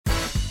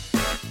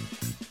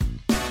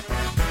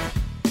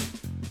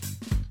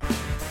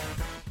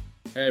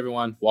Hey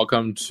everyone,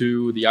 welcome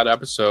to the other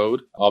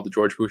episode of the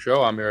George Poo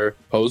Show. I'm your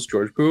host,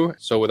 George Poo.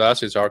 So with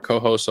us is our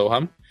co-host,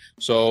 Soham.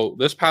 So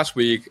this past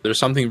week, there's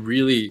something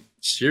really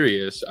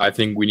serious I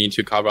think we need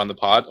to cover on the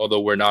pod,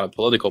 although we're not a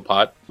political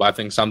pod, but I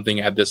think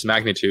something at this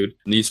magnitude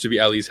needs to be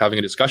at least having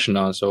a discussion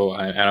on.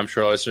 And I'm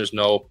sure listeners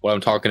know what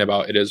I'm talking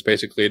about. It is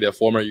basically the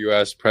former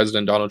US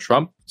President Donald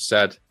Trump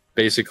said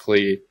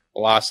basically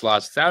last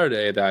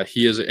Saturday that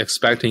he is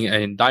expecting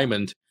an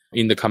indictment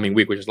in the coming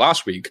week, which is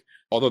last week.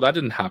 Although that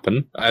didn't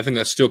happen, I think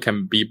that still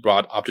can be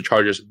brought up to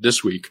charges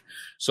this week.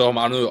 So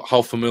I don't know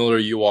how familiar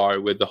you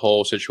are with the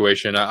whole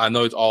situation. I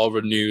know it's all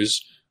over the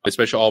news,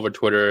 especially all over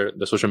Twitter,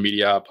 the social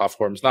media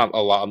platforms, not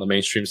a lot on the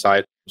mainstream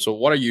side. So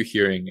what are you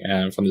hearing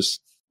from this?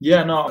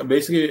 Yeah, no,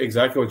 basically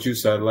exactly what you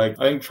said. Like,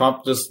 I think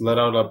Trump just let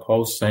out a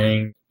post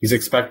saying he's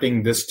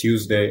expecting this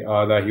Tuesday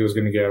that he was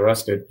going to get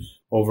arrested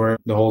over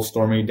the whole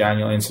Stormy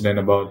Daniel incident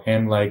about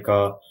him,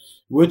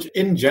 which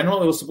in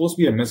general, it was supposed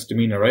to be a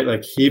misdemeanor, right?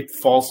 Like he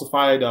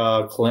falsified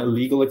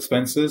legal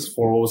expenses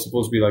for what was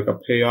supposed to be like a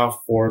payoff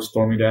for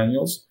Stormy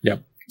Daniels. Yeah.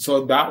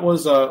 So that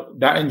was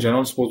that in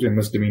general is supposed to be a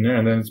misdemeanor.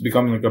 And then it's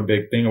becoming like a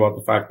big thing about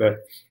the fact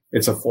that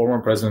it's a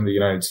former president of the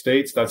United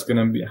States that's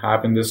going to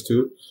happen this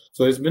too.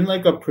 So it's been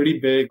like a pretty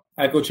big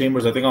echo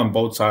chambers, I think, on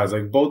both sides.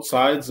 Like both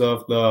sides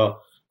of the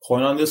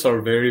coin on this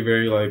are very,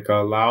 very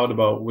loud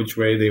about which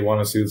way they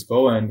want to see this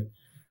go. And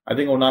I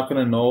think we're not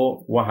going to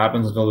know what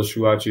happens until the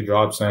shoe actually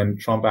drops and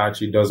Trump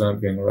actually does end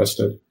up getting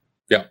arrested.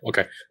 Yeah.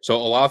 Okay. So a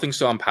lot of things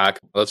to unpack.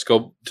 Let's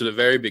go to the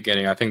very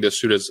beginning. I think the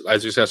suit is,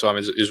 as you said,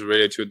 is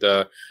related to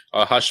the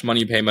hush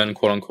money payment,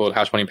 quote unquote,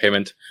 hush money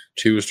payment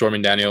to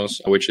Stormy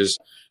Daniels, which is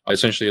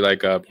essentially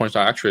like a porn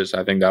star actress.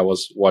 I think that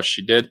was what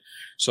she did.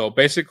 So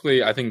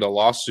basically, I think the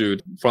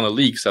lawsuit from the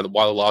leaks that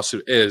why the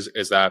lawsuit is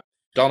that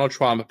Donald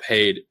Trump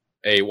paid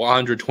a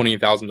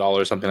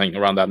 $120,000, something like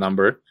around that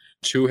number,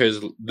 to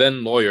his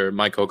then lawyer,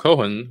 Michael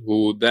Cohen,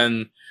 who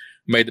then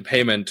made the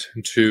payment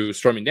to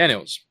Stormy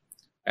Daniels.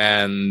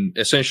 And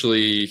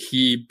essentially,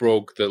 he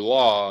broke the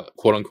law,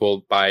 quote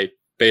unquote, by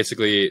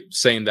basically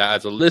saying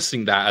that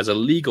listing that as a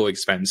legal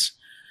expense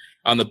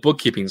on the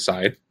bookkeeping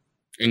side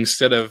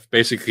instead of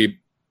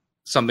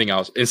something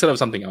else.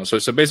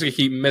 So basically,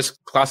 he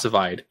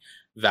misclassified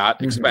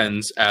that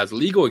expense as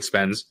legal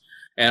expense.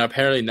 And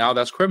apparently now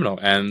that's criminal.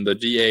 And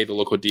the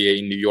local DA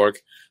in New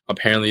York,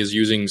 apparently is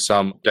using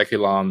some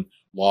decade-long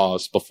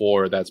laws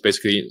before that's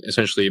basically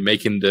essentially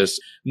making this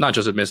not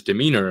just a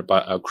misdemeanor,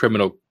 but a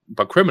criminal,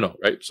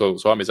 right? So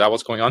is that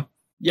what's going on?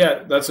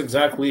 Yeah, that's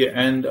exactly it.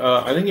 And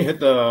I think you hit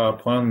the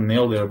point on the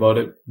nail there about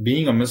it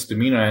being a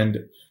misdemeanor and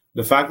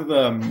the fact that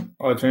the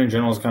Attorney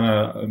General is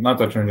not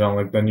the Attorney General,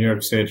 like the New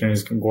York State Attorney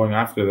is going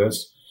after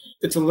this.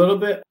 It's a little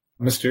bit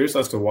mysterious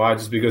as to why,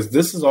 just because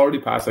this is already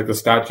past like the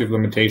statute of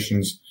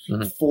limitations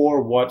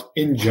for what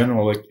in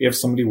general, like if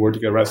somebody were to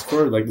get arrested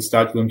for, like the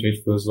statute of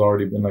limitations for this has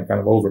already been like kind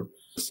of over.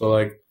 So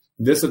like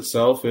this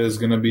itself is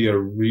going to be a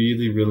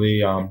really,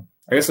 really, I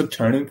guess a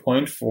turning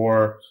point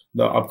for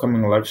the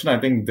upcoming election. I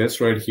think this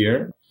right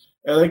here,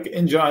 like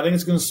in general, I think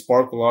it's going to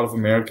spark a lot of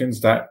Americans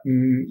that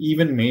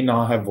even may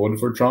not have voted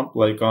for Trump.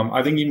 Like,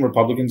 I think even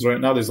Republicans right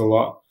now,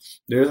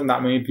 there isn't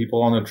that many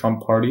people on the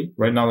Trump party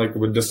right now, like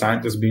with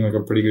DeSantis being like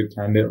a pretty good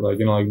candidate, like,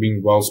 like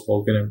being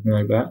well-spoken and everything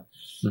like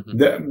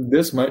that.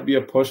 This might be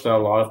a push that a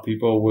lot of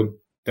people would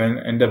then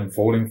end up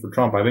voting for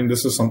Trump. I think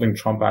this is something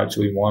Trump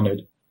actually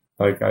wanted.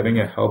 Like, I think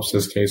it helps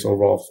his case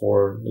overall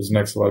for his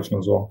next election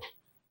as well.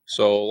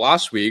 So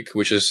last week,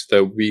 which is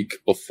the week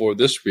before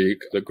this week,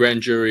 the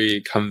grand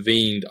jury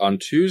convened on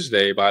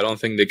Tuesday, but I don't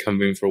think they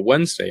convened for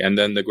Wednesday. And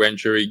then the grand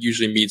jury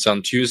usually meets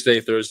on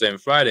Tuesday, Thursday, and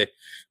Friday.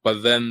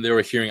 But then they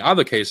were hearing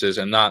other cases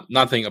and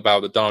nothing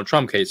about the Donald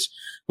Trump case,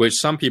 which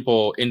some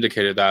people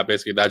indicated that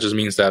basically that just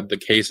means that the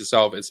case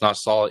itself is not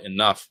solid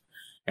enough.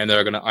 And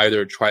they're going to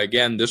either try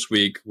again this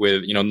week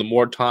with, the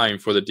more time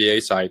for the DA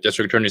side,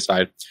 district attorney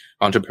side,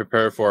 to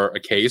prepare for a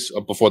case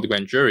before the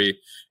grand jury.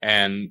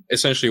 And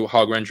essentially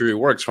how a grand jury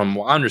works, from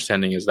what I'm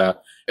understanding, is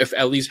that if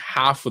at least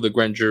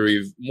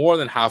more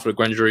than half of the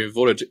grand jury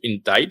voted to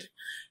indict,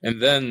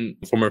 and then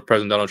former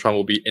President Donald Trump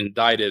will be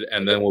indicted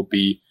and then will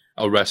be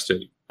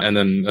arrested. And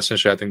then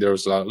essentially I think there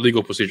was a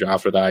legal procedure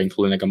after that,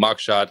 including like a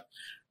mugshot,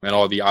 and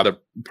all the other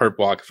perp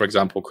walk, for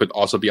example, could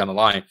also be on the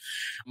line.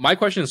 My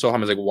question,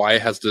 Soham, is like, why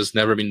has this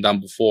never been done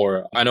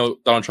before? I know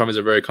Donald Trump is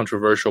a very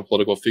controversial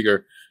political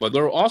figure, but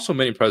there are also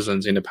many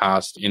presidents in the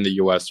past in the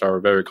U.S. that are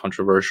very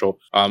controversial.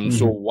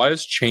 So why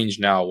has changed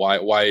now?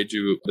 Why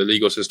do the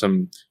legal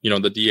system,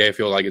 the DA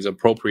feel like it's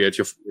appropriate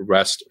to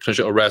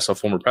potentially arrest a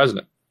former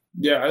president?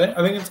 Yeah,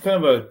 I think it's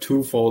kind of a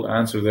twofold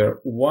answer there.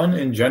 One,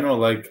 in general,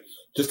 like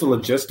just the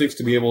logistics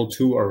to be able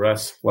to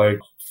arrest like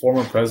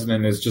former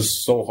president is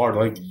just so hard.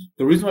 Like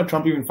the reason why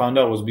Trump even found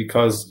out was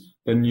because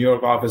the New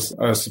York office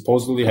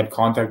supposedly had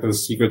contacted the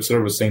Secret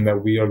Service saying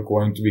that we are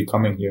going to be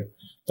coming here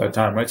that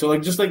time, right? So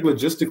like just like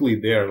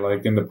logistically there,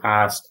 like in the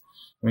past,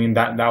 I mean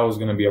that was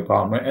going to be a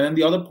problem, right? And then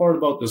the other part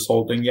about this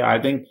whole thing, I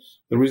think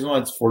the reason why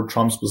it's for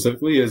Trump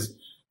specifically is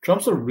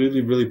Trump's a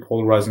really, really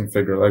polarizing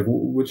figure. Like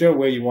whichever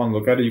way you want to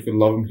look at it, you could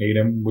love him, hate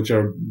him,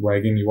 whichever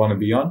wagon you want to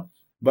be on.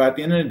 But at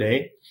the end of the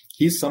day,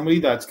 he's somebody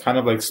that's kind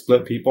of like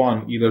split people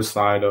on either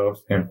side of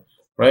him,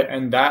 right?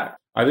 And that,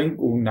 I think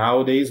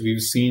nowadays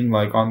we've seen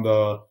like on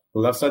the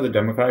left side, the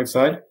Democratic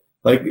side,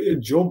 like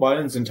Joe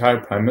Biden's entire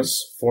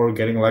premise for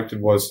getting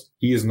elected was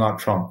he is not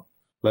Trump.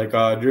 Like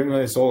during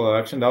his whole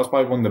election, that was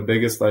probably one of the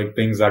biggest like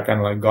things that kind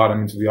of like got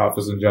him into the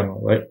office in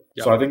general, right?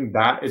 Yep. So I think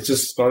that it's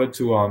just started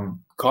to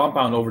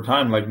compound over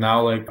time. Like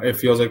now, like it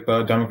feels like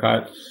the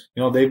Democrat,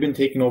 they've been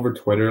taking over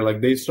Twitter.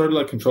 Like they started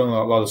like controlling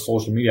a lot of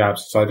social media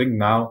apps. So I think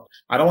now,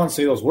 I don't want to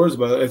say those words,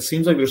 but it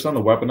seems like they're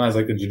starting to weaponize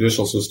like the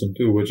judicial system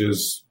too, which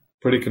is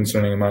pretty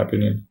concerning in my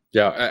opinion.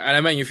 Yeah, and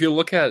I mean, if you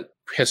look at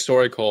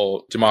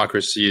historical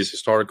democracies,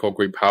 historical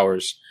great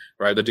powers,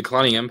 right, the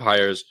declining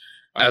empires,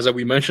 as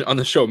we mentioned on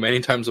the show many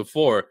times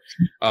before,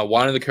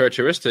 one of the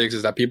characteristics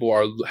is that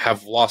people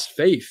have lost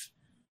faith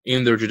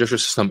in their judicial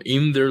system,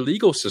 in their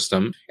legal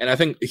system. And I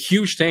think a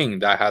huge thing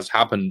that has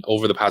happened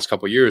over the past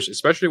couple of years,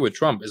 especially with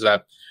Trump, is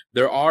that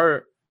there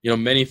are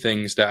many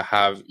things that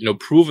have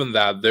proven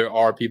that there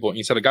are people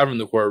inside the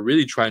government who are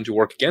really trying to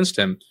work against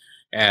him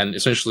and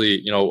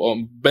essentially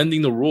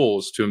bending the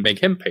rules to make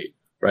him pay,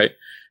 right?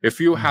 If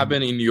you have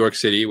been in New York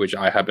City, which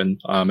I have been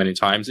many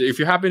times, if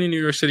you have been in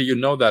New York City, you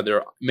know that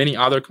there are many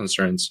other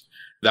concerns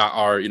that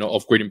are,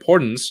 of great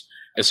importance.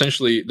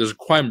 Essentially, there's a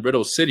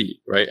crime-riddled city,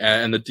 right?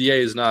 And the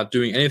DA is not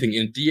doing anything.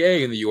 And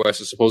DA in the U.S.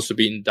 is supposed to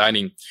be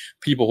indicting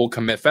people who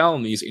commit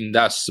felonies in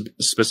that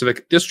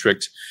specific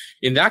district.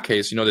 In that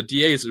case, the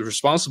DA is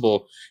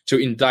responsible to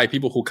indict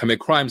people who commit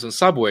crimes on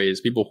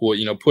subways, people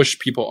who, push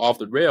people off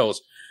the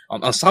rails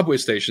on subway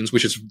stations,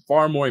 which is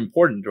far more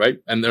important, right?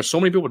 And there's so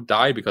many people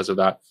die because of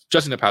that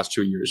just in the past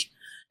 2 years.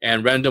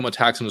 And random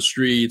attacks on the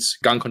streets,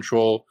 gun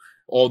control,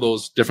 all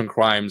those different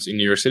crimes in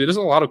New York City. There's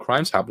a lot of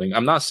crimes happening.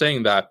 I'm not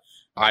saying that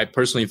I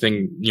personally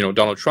think,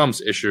 Donald Trump's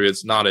issue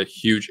is not a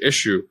huge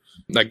issue.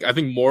 Like, I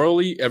think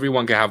morally,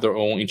 everyone can have their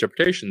own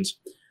interpretations.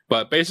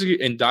 But basically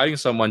indicting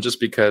someone just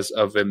because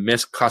of a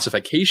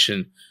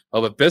misclassification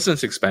of a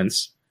business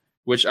expense,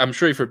 which I'm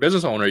sure if you're a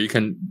business owner, you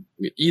can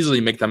easily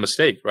make that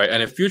mistake, right?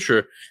 And in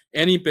future,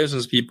 any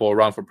business people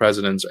run for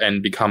president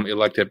and become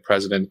elected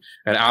president,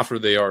 and after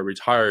they are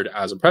retired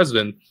as a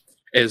president,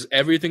 is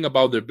everything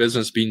about their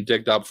business being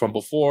digged up from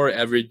before,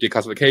 every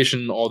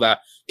declassification, all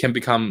that can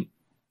become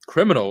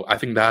criminal. I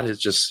think that is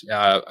just,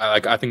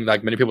 I think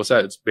like many people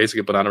said, it's basically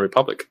a banana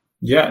republic.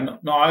 Yeah,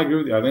 no, I agree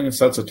with you. I think it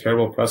sets a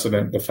terrible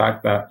precedent. The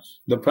fact that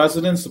the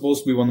president's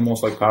supposed to be one of the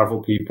most like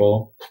powerful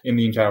people in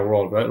the entire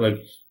world, right? Like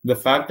the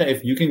fact that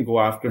if you can go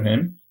after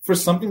him for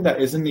something that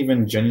isn't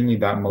even genuinely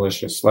that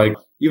malicious, like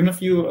even if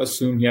you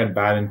assume he had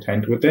bad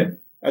intent with it,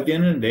 at the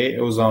end of the day,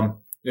 it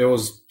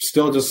was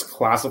still just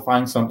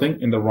classifying something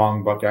in the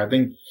wrong bucket. I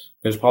think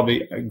there's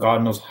probably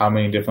God knows how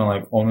many different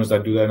like owners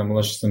that do that in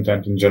malicious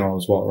intent in general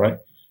as well, right?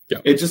 Yeah.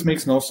 It just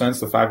makes no sense.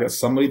 The fact that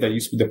somebody that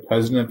used to be the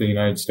president of the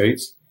United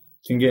States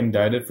can get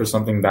indicted for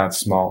something that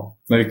small.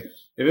 Like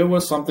if it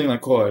was something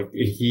like,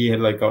 he had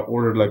like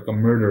ordered like a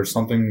murder or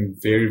something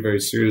very, very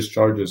serious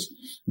charges,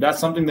 that's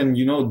something then,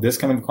 this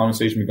kind of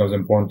conversation becomes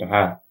important to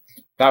have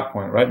at that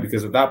point, right?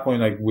 Because at that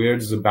point, like where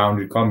does the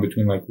boundary come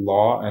between like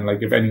law and like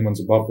if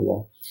anyone's above the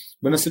law?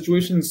 When a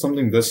situation is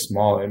something this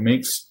small,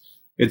 it's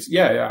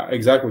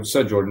exactly what you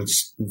said, George.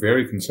 It's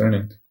very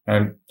concerning.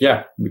 And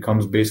it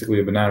becomes basically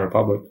a banana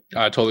republic.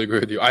 I totally agree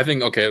with you. I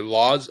think,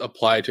 laws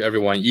apply to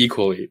everyone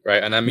equally,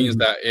 right? And that means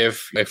that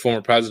if a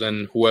former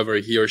president, whoever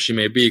he or she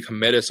may be,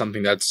 committed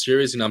something that's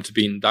serious enough to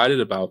be indicted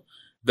about,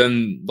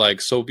 then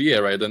like, so be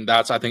it, right? Then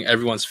I think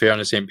everyone's fair on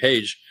the same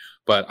page.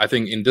 But I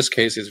think in this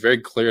case, it's very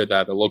clear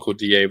that the local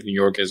DA of New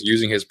York is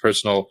using his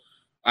personal,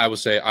 I would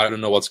say, I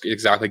don't know what's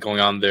exactly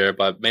going on there,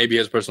 but maybe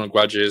his personal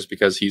grudges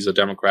because he's a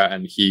Democrat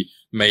and he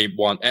may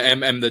want,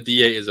 and the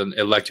DA is an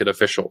elected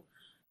official.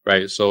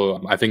 Right.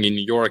 So I think in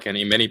New York and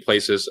in many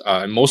places,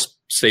 in most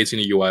states in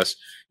the U.S.,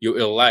 you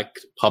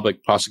elect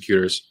public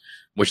prosecutors,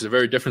 which is a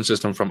very different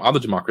system from other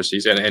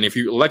democracies. And if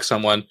you elect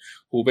someone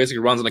who basically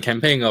runs on a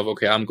campaign of,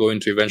 I'm going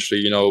to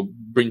eventually,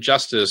 bring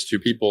justice to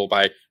people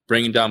by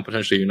bringing down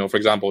potentially, for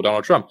example,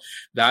 Donald Trump,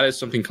 that is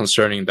something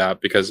concerning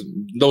because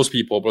those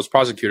people, those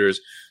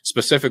prosecutors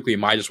specifically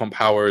might just want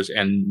powers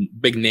and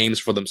big names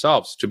for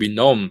themselves to be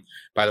known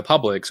by the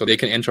public so they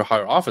can enter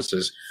higher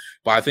offices.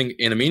 But I think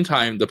in the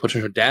meantime, the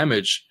potential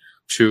damage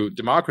to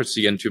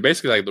democracy and to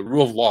basically like the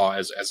rule of law,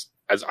 as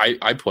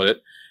I put it,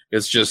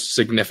 is just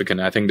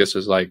significant. I think this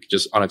is like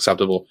just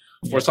unacceptable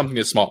for something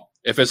that's small.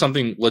 If it's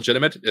something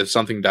legitimate, it's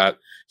something that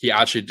he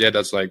actually did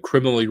that's like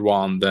criminally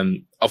wrong,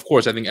 then of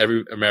course I think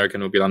every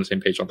American will be on the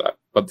same page on that.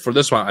 But for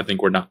this one, I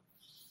think we're not.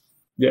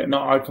 Yeah,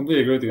 no, I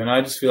completely agree with you. And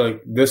I just feel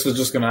like this is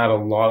just going to add a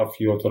lot of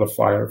fuel to the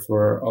fire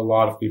for a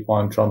lot of people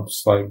on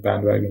Trump's like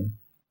bandwagon.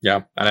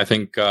 Yeah, and I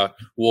think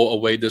we'll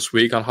await this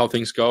week on how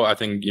things go. I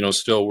think,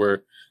 still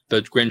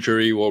the grand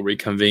jury will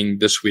reconvene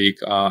this week.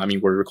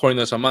 We're recording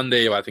this on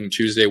Monday. I think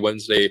Tuesday,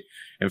 Wednesday,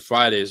 and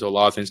Friday, so a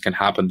lot of things can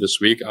happen this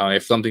week.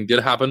 If something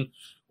did happen,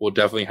 we'll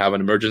definitely have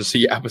an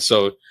emergency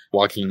episode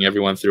walking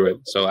everyone through it.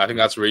 So I think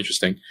that's really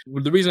interesting.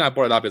 The reason I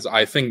brought it up is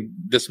I think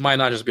this might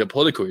not just be a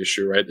political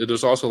issue, right?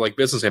 There's also like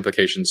business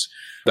implications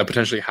that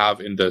potentially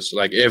have in this.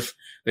 Like if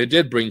they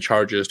did bring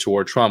charges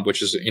toward Trump,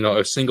 which is,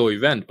 a single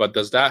event, but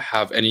does that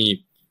have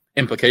any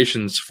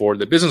implications for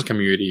the business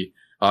community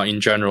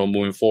in general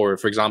moving forward?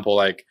 For example,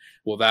 like,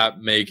 will that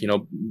make,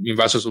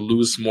 investors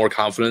lose more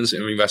confidence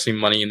in investing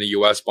money in the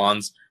US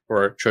bonds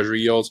or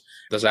treasury yields?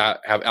 Does that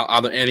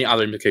have any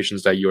other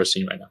implications that you are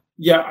seeing right now?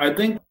 Yeah, I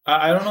think,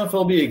 I don't know if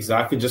it'll be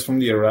exactly just from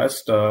the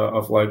arrest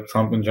of like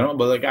Trump in general,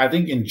 but like I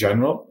think in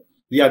general,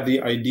 the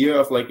idea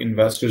of like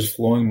investors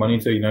flowing money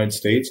to the United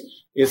States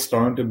is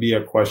starting to be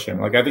a question.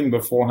 Like I think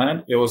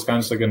beforehand, it was kind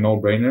of just like a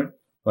no-brainer.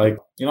 Like,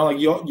 like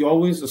you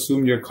always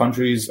assume your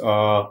country's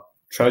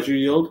treasury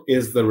yield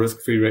is the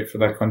risk-free rate for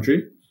that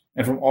country.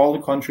 And from all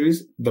the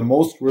countries, the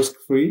most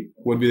risk-free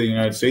would be the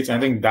United States. And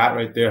I think that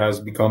right there has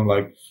become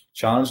like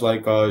challenge,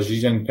 like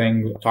Xi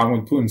Jinping talking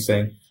with Putin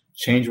saying,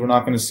 change we're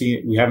not going to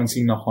see, we haven't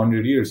seen in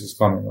 100 years is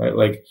coming, right?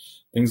 Like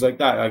things like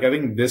that. Like I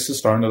think this is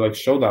starting to like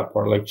show that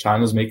part. Like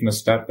China's making a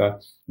step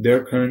that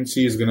their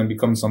currency is going to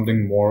become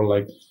something more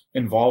like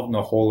involved in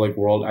the whole like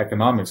world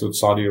economics, with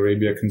Saudi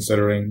Arabia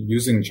considering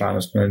using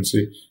China's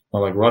currency,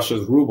 or like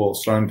Russia's ruble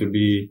starting to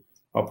be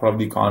a part of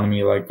the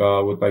economy, like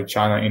with like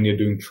China, India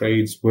doing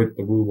trades with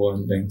the ruble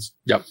and things.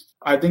 Yep.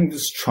 I think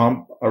this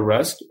Trump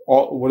arrest,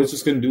 what it's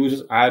just going to do is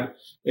just add,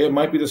 it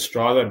might be the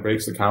straw that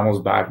breaks the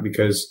camel's back,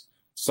 because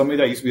somebody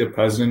that used to be the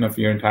president of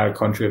your entire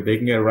country, if they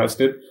can get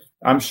arrested,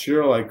 I'm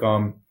sure like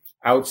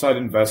outside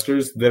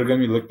investors, they're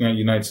going to be looking at the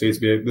United States,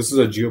 be like, this is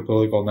a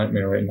geopolitical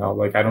nightmare right now.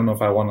 Like, I don't know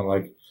if I want to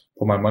like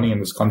put my money in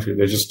this country.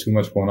 There's just too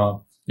much going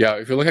on. Yeah,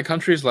 if you look at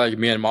countries like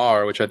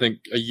Myanmar, which I think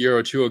a year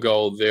or two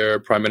ago, their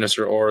prime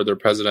minister or their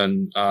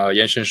president,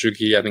 Aung San Suu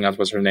Kyi, I think that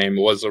was her name,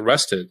 was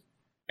arrested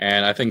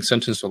and I think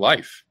sentenced to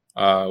life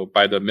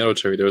by the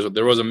military.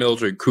 There was a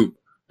military coup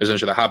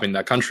essentially that happened in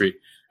that country,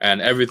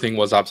 and everything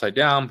was upside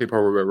down. People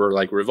were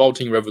like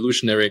revolting,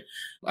 revolutionary.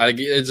 Like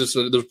it's just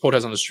there's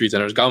protests on the streets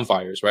and there's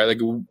gunfires, right? Like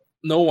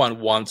no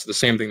one wants the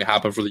same thing to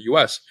happen for the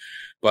U.S.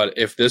 But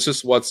if this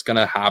is what's going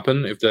to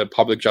happen, if the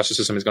public justice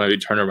system is going to be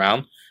turned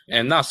around,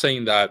 and not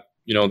saying that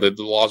the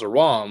laws are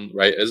wrong,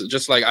 right? It's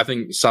just like I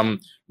think some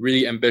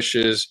really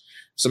ambitious,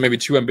 some maybe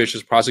too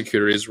ambitious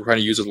prosecutors were trying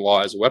to use the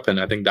law as a weapon.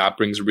 I think that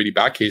brings a really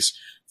bad case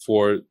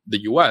for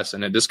the U.S.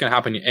 and this can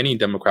happen in any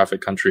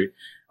democratic country.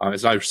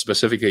 It's not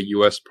specifically a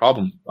U.S.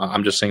 problem.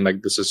 I'm just saying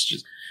like this is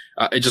just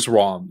it's just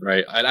wrong,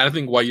 right? And I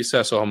think what you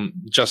said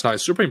just now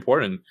is super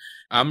important.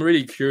 I'm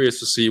really curious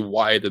to see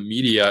why the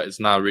media is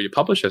not really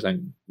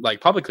publishing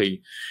like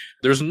publicly.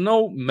 There's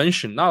not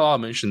a lot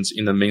of mentions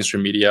in the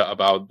mainstream media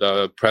about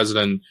the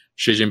President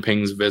Xi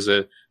Jinping's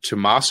visit to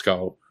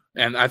Moscow.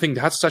 And I think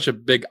that's such a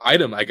big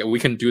item. Like we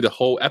can do the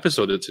whole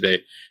episode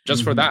today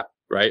just for that,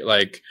 right?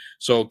 Like,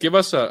 so give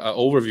us an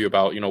overview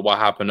about, what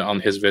happened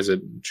on his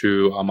visit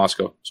to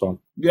Moscow. So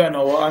yeah,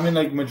 no, well, I mean,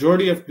 like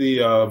majority of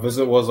the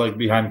visit was like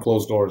behind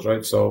closed doors,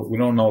 right? So we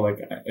don't know like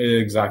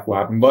exactly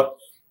what happened, but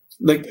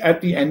like at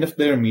the end of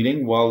their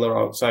meeting while they're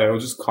outside, I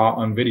was just caught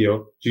on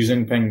video, Xi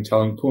Jinping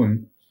telling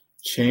Putin,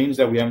 change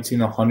that we haven't seen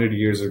in 100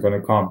 years is going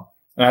to come.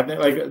 And I think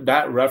like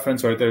that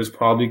reference right there is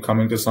probably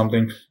coming to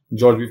something,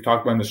 George, we've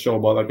talked about in the show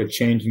about like a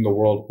change in the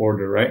world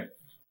order, right?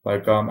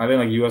 Like, I think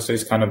like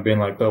USA's kind of been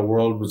like the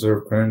world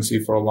reserve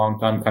currency for a long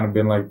time, kind of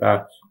been like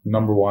that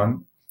number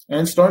one.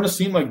 And it's starting to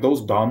seem like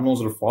those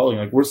dominoes are falling.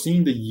 Like we're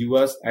seeing the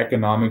US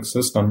economic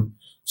system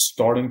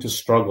starting to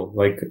struggle.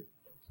 Like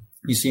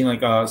you've seen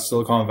like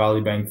Silicon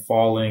Valley Bank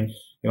falling,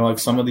 like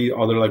some of the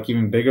other like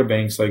even bigger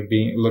banks like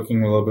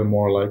looking a little bit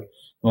more like,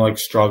 like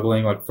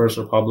struggling, like First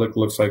Republic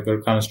looks like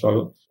they're kind of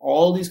struggling.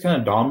 All these kind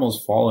of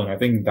dominoes falling. I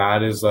think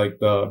that is like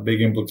the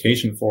big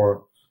implication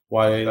for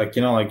why, like,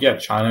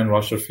 China and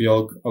Russia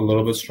feel a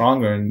little bit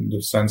stronger in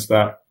the sense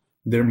that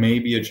there may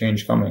be a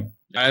change coming.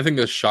 I think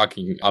it's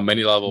shocking on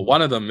many levels.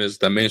 One of them is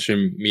the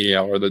mainstream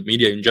media or the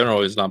media in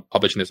general is not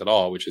publishing this at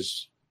all, which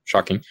is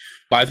shocking.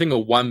 But I think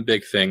one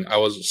big thing I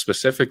was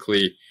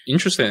specifically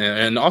interested in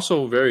and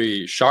also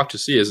very shocked to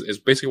see is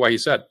basically what he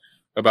said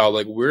about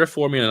like we're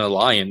forming an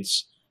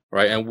alliance,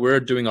 right? And we're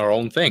doing our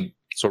own thing.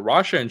 So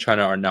Russia and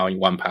China are now in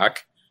one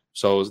pack.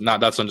 So that's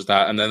not just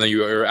that. And then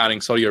you're adding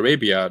Saudi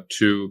Arabia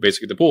to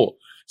basically the pool.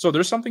 So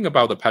there's something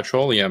about the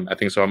petroleum, I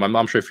think so. I'm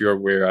not sure if you're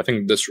aware. I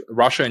think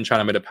Russia and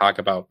China made a pact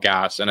about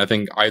gas. And I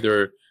think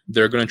either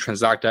they're going to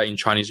transact that in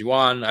Chinese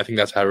yuan. I think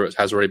that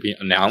has already been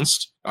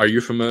announced. Are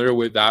you familiar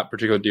with that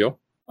particular deal?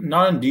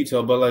 Not in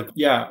detail, but like,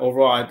 yeah,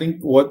 overall, I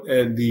think what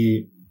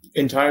the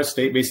entire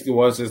state basically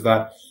is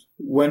that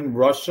when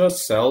Russia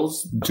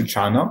sells to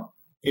China,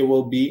 it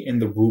will be in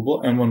the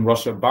ruble, and when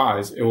Russia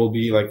buys, it will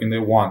be like in the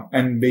yuan,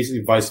 and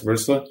basically vice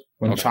versa.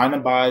 When China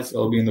buys,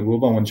 it'll be in the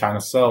ruble, and when China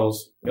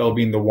sells, it'll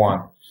be in the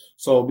yuan.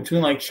 So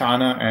between like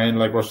China and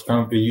like Russia,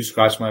 kind of the you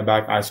scratch my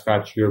back, I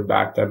scratch your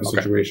back type of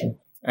situation.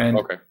 And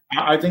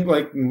I think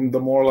like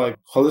the more like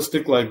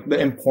holistic, like the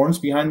importance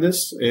behind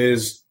this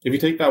is if you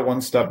take that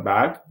one step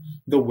back,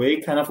 the way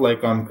kind of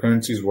like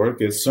currencies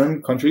work is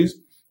certain countries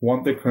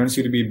want their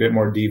currency to be a bit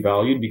more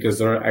devalued because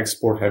they're an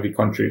export heavy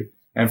country.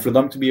 And for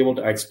them to be able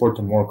to export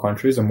to more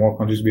countries and more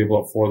countries to be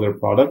able to afford their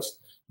products,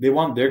 they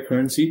want their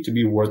currency to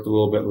be worth a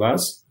little bit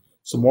less.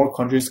 So more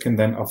countries can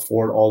then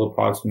afford all the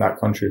products from that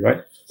country,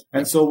 right?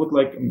 And so with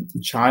like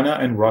China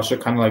and Russia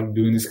kind of like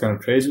doing these kind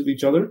of trades with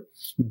each other,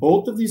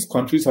 both of these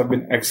countries have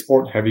been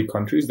export heavy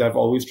countries that have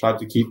always tried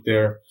to keep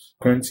their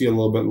currency a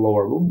little bit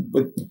lower.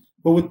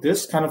 But with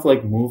this kind of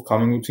like move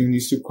coming between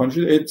these two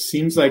countries, it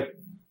seems like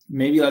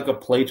maybe like a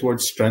play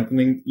towards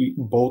strengthening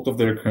both of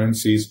their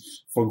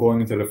currencies for going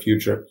into the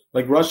future.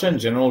 Like Russia in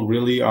general,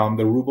 really,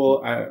 the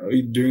ruble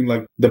during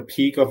like the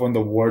peak of when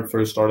the war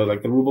first started,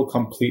 like the ruble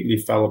completely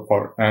fell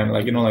apart. And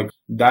like, like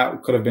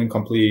that could have been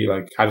completely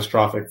like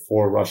catastrophic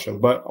for Russia.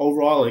 But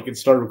overall, like it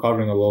started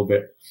recovering a little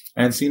bit.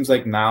 And it seems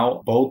like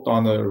now both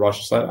on the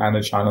Russia side and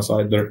the China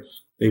side,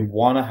 they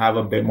want to have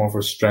a bit more of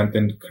a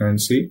strengthened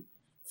currency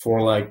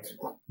for like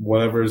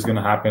whatever is going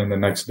to happen in the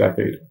next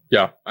decade.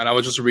 Yeah. And I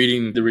was just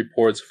reading the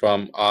reports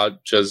from Al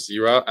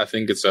Jazeera. I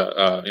think it's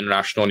a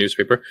international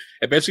newspaper.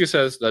 It basically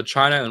says that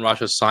China and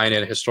Russia signed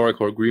a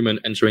historical agreement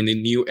entering the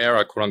new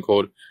era, quote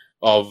unquote,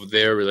 of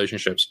their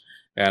relationships.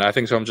 And I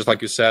think so. Just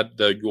like you said,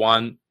 the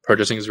yuan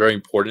purchasing is very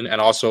important.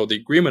 And also the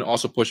agreement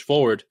also pushed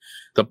forward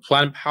the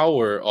planned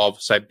power of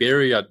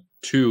Siberia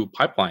 2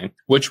 pipeline,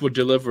 which would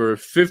deliver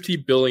 50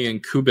 billion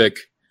cubic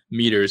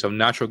meters of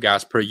natural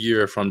gas per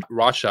year from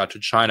Russia to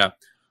China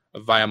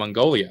via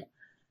Mongolia.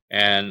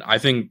 And I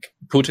think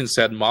Putin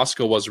said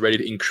Moscow was ready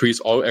to increase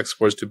oil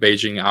exports to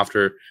Beijing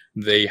after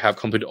they have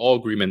completed all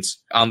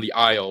agreements on the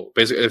aisle.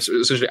 Basically,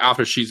 essentially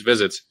after Xi's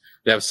visits,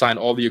 they have signed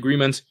all the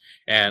agreements.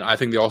 And I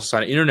think they also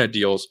signed internet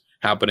deals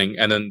happening.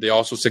 And then they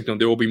also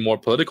signaled there will be more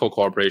political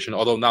cooperation,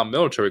 although not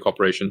military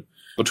cooperation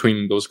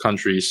between those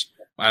countries.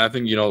 And I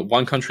think,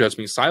 one country that's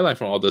been sidelined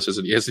from all this is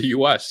the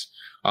U.S.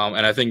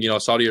 And I think,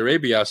 Saudi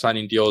Arabia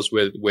signing deals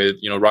with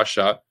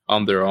Russia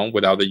on their own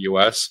without the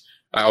U.S.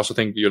 I also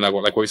think, like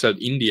what we said,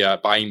 India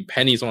buying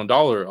pennies on a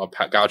dollar of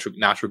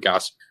natural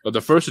gas. But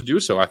the first to do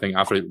so, I think,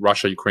 after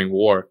Russia-Ukraine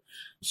war.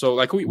 So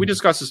like we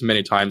discussed this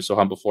many times,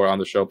 Sohan, before on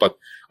the show. But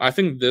I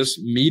think this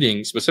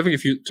meeting, specifically,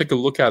 if you take a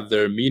look at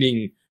their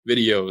meeting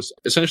videos,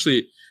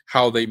 essentially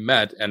how they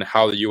met and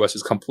how the U.S.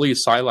 is completely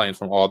sidelined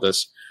from all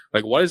this.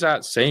 Like, what is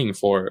that saying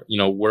for,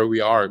 where we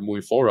are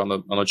moving forward on the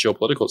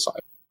geopolitical side?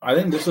 I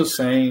think this is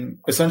saying,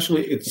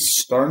 essentially, it's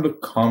starting to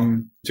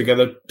come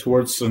together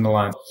towards the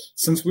line.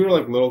 Since we were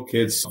like little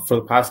kids for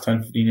the past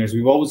 10, 15 years,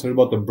 we've always heard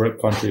about the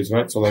BRIC countries,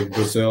 right? So like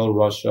Brazil,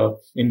 Russia,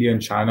 India,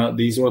 and China.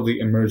 These were the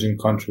emerging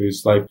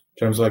countries, like in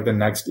terms of like the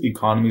next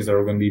economies that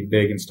are going to be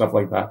big and stuff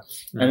like that.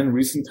 Mm-hmm. And in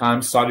recent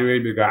times, Saudi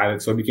Arabia got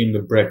added, so it became the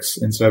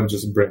BRICS instead of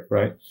just BRIC,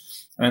 right?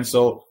 And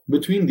so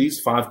between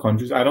these 5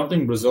 countries, I don't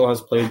think Brazil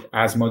has played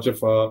as much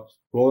of a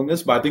role in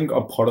this, but I think a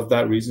part of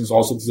that reason is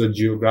also the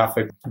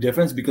geographic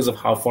difference because of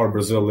how far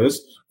Brazil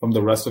is from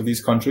the rest of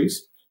these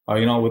countries.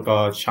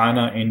 With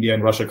China, India,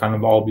 and Russia kind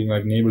of all being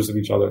like neighbors of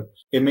each other,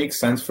 it makes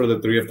sense for the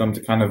 3 of them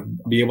to kind of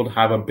be able to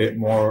have a bit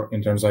more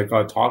in terms of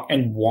like talk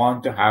and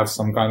want to have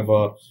some kind of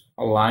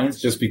a alliance,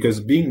 just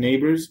because being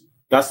neighbors,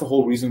 that's the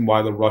whole reason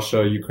why the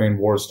Russia-Ukraine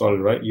war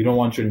started, right? You don't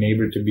want your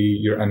neighbor to be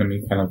your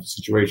enemy kind of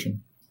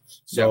situation.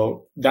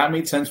 So that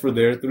made sense for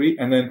their 3.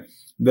 And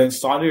then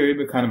Saudi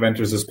Arabia kind of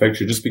enters this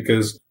picture just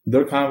because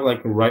they're kind of like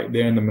right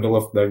there in the middle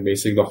of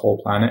basically the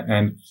whole planet.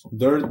 And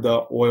they're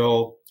the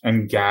oil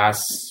and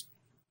gas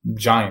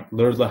giant.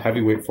 They're the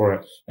heavyweight for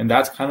it. And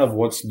that's kind of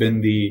what's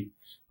been the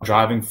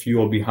driving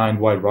fuel behind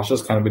why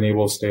Russia's kind of been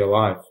able to stay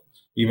alive.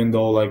 Even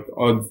though like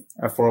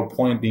for a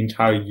point, the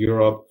entire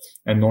Europe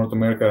and North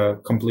America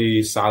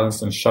completely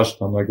silenced and shushed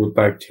them, like with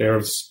like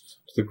tariffs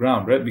to the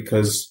ground, right?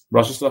 Because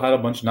Russia still had a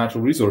bunch of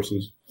natural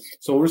resources.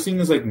 So what we're seeing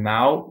is like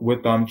now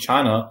with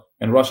China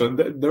and Russia,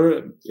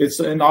 it's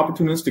an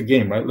opportunistic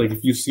game, right? Like if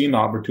you see an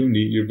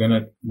opportunity, you're going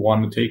to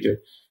want to take it.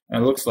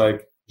 And it looks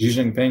like Xi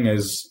Jinping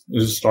is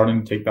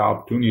starting to take the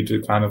opportunity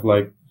to kind of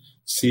like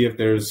see if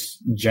there's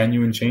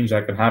genuine change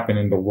that can happen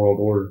in the world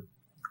order.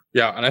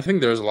 Yeah, and I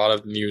think there's a lot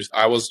of news.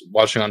 I was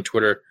watching on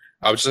Twitter.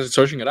 I was just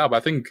searching it up. I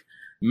think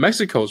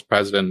Mexico's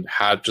president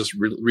had just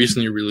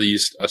recently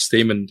released a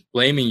statement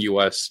blaming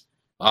U.S.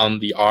 on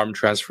the arm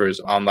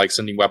transfers, on like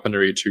sending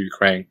weaponry to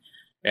Ukraine.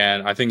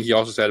 And I think he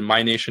also said,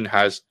 my nation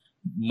has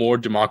more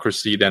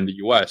democracy than the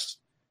U.S.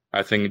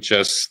 I think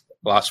just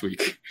last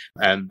week.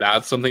 And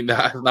that's something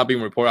that has not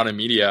been reported on in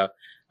media.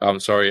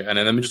 Sorry. And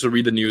then let me just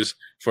read the news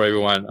for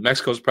everyone.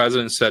 Mexico's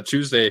president said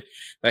Tuesday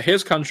that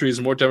his country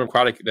is more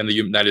democratic than the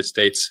United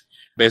States.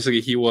 Basically,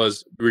 he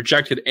was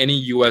rejected any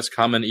U.S.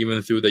 comment,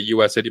 even through the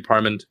U.S. State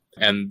Department.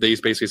 And they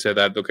basically said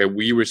that, okay,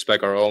 we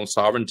respect our own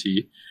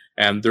sovereignty.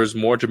 And there's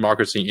more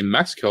democracy in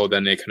Mexico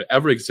than it could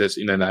ever exist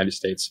in the United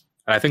States.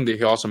 And I think that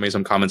he also made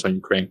some comments on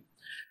Ukraine.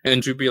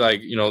 And to be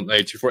like,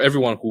 for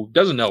everyone who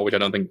doesn't know, which I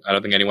don't think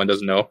anyone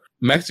doesn't know,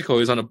 Mexico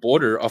is on the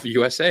border of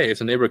USA.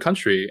 It's a neighbor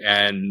country.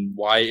 And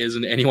why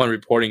isn't anyone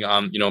reporting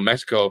on,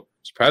 Mexico's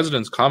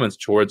president's comments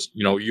towards,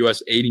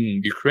 U.S.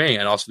 aiding Ukraine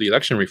and also the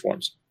election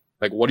reforms?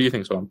 Like, what do you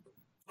think, Swam?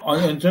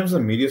 In terms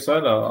of the media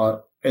side,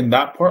 in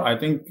that part, I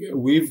think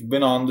we've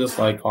been on this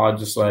like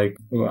just like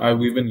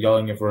we've been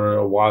yelling it for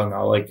a while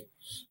now. Like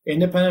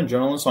independent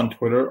journalists on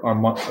Twitter are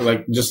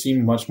like just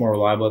seem much more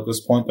reliable at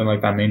this point than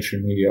like that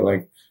mainstream media.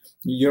 Like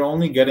you're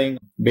only getting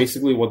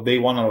basically what they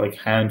want to like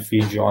hand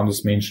feed you on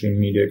this mainstream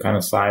media kind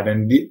of side,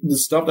 and the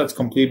stuff that's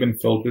completely been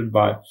filtered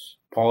by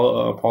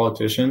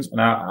politicians,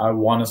 and I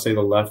want to say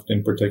the left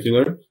in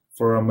particular.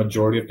 For a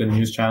majority of the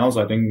news channels,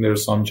 I think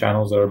there's some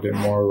channels that are a bit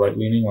more right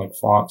leaning, like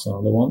Fox and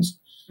other ones.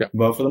 Yeah.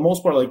 But for the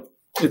most part, like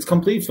it's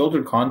complete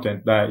filtered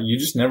content that you're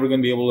just never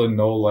going to be able to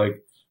know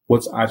like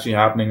what's actually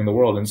happening in the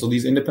world. And so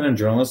these independent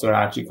journalists that are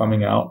actually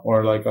coming out,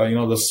 or like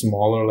the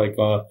smaller like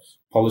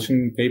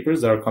publishing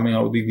papers that are coming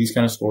out with these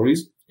kind of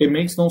stories, it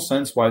makes no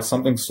sense why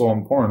something so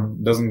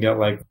important doesn't get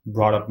like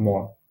brought up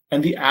more.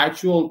 And the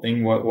actual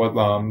thing, what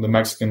the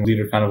Mexican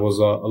leader kind of was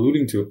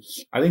alluding to,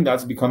 I think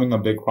that's becoming a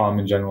big problem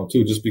in general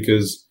too, just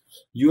because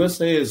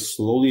USA is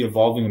slowly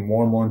evolving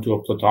more and more into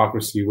a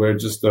plutocracy where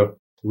just the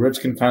rich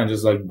can kind of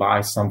just like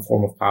buy some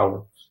form of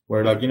power.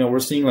 Where like, we're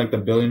seeing like the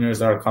billionaires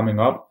that are coming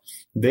up,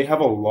 they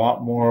have a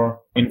lot more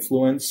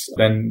influence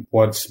than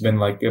what's been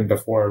like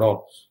before at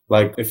all.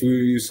 Like if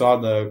you saw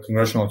the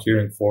congressional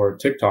hearing for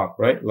TikTok,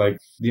 right? Like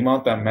the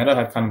amount that Meta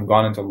had kind of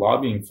gone into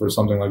lobbying for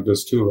something like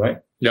this too, right?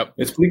 Yep.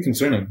 It's pretty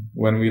concerning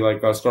when we like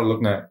start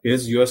looking at,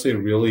 is USA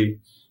really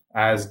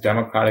as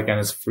democratic and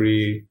as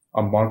free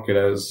a market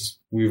as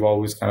we've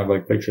always kind of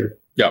like pictured?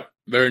 Yeah.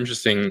 Very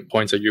interesting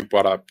points that you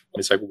brought up.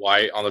 It's like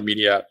why on the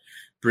media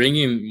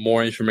bringing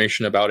more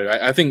information about it.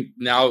 I think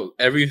now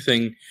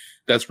everything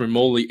that's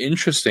remotely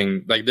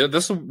interesting, like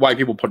that's why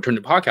people turn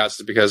to podcasts,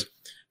 is because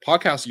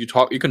podcasts,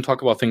 you can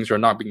talk about things that are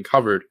not being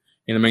covered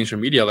in the mainstream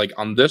media. Like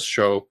on this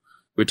show,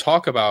 we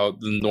talk about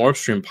the Nord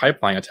Stream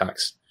pipeline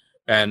attacks.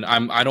 And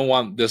I don't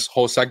want this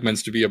whole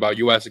segments to be about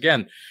US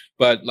again,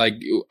 but like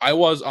I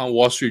was on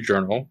Wall Street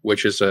Journal,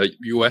 which is a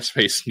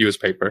US-based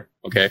newspaper,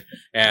 okay?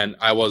 And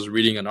I was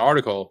reading an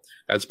article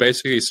that's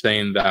basically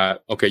saying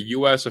that, okay,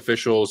 US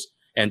officials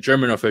and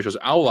German officials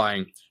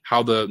outline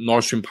how the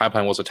Nord Stream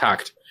pipeline was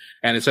attacked.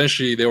 And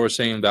essentially they were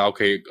saying that,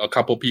 okay, a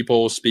couple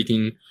people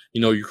speaking,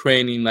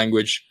 Ukrainian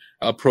language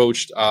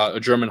approached a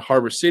German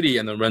harbor city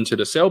and then rented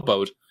a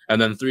sailboat.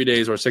 And then 3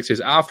 days or 6 days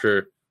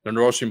after, the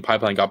Nord Stream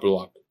pipeline got blew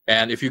up.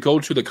 And if you go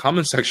to the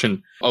comment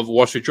section of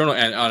Wall Street Journal,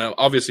 and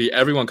obviously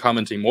everyone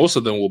commenting, most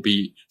of them will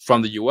be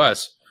from the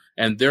US,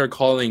 and they're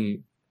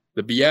calling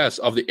the BS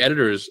of the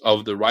editors,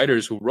 of the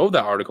writers who wrote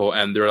that article.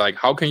 And they're like,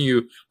 how can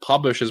you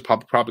publish this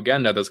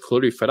propaganda that's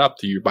clearly fed up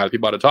to you by the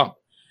people at the top?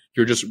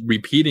 You're just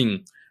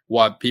repeating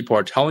what people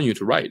are telling you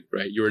to write,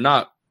 right? You're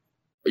not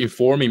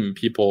informing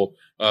people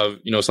of,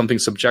 something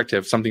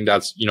subjective, something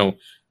that's,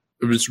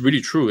 it's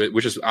really true,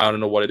 which is, I don't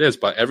know what it is,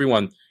 but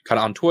everyone kind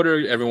of on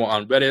Twitter, everyone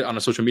on Reddit, on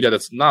a social media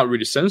that's not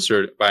really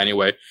censored by any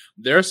way,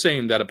 they're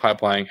saying that a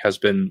pipeline has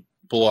been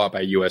blown up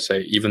by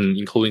USA, even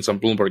including some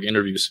Bloomberg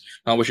interviews,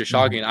 which is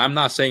shocking. Mm-hmm. I'm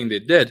not saying they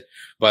did,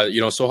 but,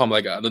 Soham,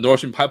 like the Nord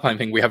Stream pipeline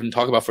thing, we haven't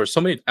talked about for so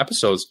many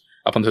episodes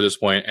up until this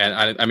point.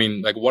 And I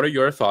mean, like, what are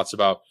your thoughts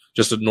about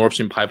just the Nord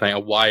Stream pipeline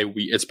and why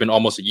it's been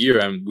almost a year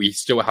and we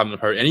still haven't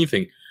heard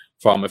anything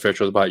from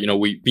officials? But,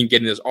 we've been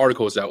getting these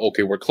articles that,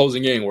 okay, we're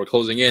closing in,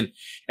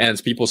 and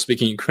it's people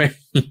speaking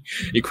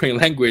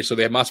Ukrainian language, so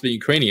they must be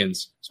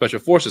Ukrainians, special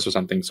forces or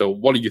something. So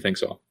what do you think,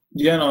 so?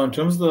 Yeah, no, in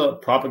terms of the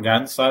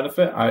propaganda side of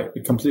it, I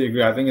completely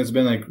agree. I think it's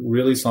been like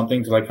really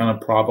something to like kind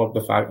of prop up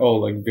the fact,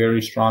 like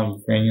very strong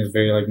Ukrainians,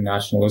 very like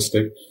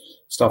nationalistic,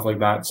 stuff like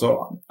that.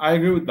 So I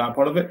agree with that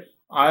part of it.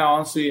 I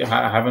honestly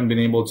haven't been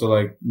able to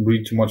like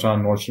read too much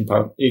on Nord Stream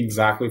pipeline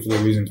exactly for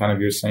the reason kind of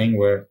you're saying,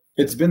 where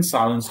it's been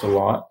silenced a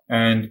lot.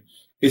 And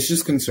it's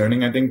just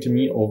concerning, I think, to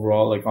me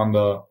overall, like on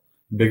the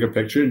bigger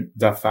picture,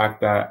 the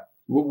fact that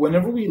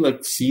whenever we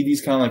like see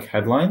these kind of like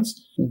headlines,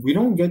 we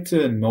don't get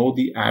to know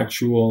the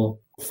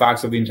actual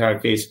facts of the entire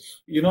case.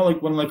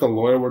 Like when like a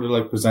lawyer were to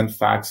like present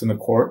facts in the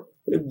court,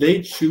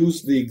 they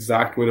choose the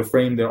exact way to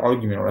frame their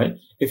argument, right?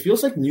 It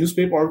feels like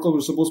newspaper articles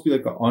were supposed to be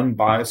like an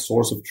unbiased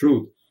source of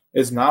truth.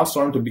 It's now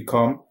starting to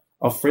become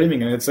a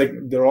framing, and it's like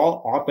they're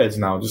all op-eds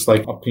now, just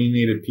like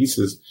opinionated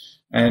pieces.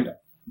 And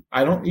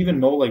I don't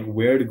even know like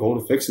where to go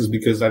to fix this,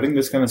 because I think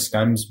this kind of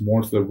stems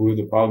more to the root of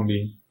the problem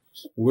being,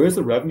 where's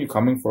the revenue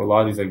coming for a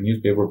lot of these like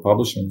newspaper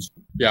publishings?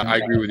 Yeah, I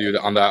agree with you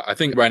on that. I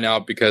think right now,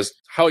 because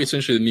how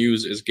essentially the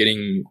news is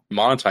getting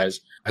monetized,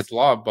 it's a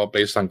lot about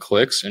based on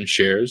clicks and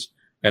shares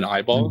and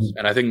eyeballs. Mm-hmm.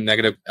 And I think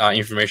negative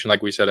information,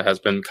 like we said, has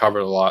been covered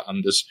a lot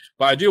on this.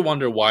 But I do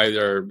wonder why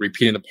they're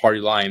repeating the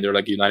party line. They're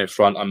like united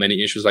front on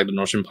many issues like the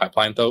Nord Stream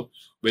pipeline, though.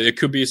 But it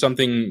could be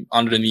something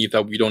underneath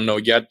that we don't know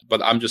yet.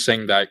 But I'm just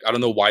saying that I don't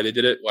know why they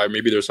did it. Why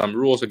maybe there's some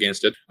rules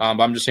against it. But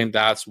I'm just saying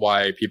that's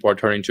why people are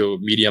turning to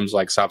mediums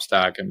like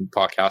Substack and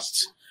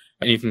podcasts,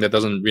 anything that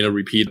doesn't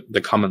repeat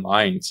the common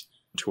lines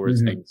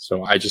towards things.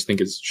 So I just think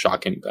it's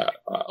shocking that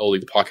only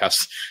the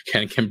podcast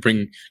can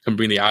bring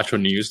the actual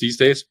news these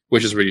days,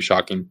 which is really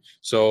shocking.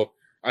 So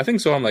I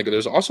think so. I'm like,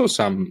 there's also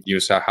some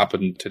news that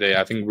happened today.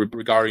 I think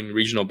regarding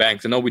regional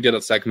banks. I know we did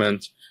a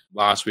segment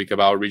last week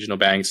about regional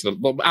banks.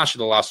 Well,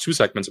 actually, the last two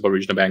segments about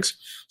regional banks.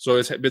 So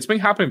it's been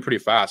happening pretty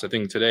fast. I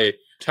think today.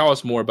 Tell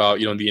us more about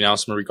the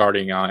announcement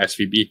regarding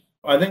SVB.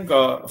 I think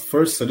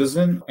First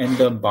Citizen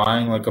ended up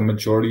buying like a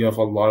majority of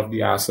a lot of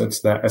the assets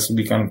that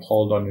SVB kind of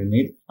hauled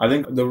underneath. I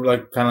think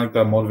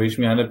the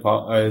motivation behind it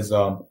is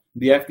the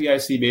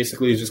FDIC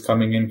basically is just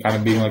coming in, kind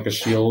of being like a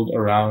shield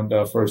around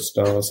First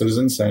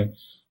Citizen, saying,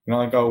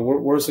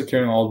 we're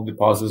securing all the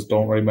deposits.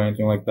 Don't worry about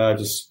anything like that.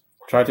 Just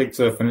try to take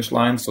to the finish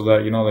line so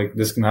that,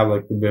 this can have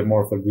like a bit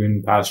more of a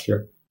green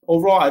pasture.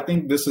 Overall, I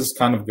think this is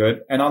kind of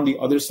good. And on the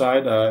other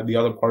side, the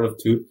other part of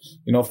too,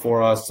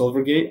 for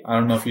Silvergate, I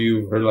don't know if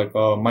you've heard,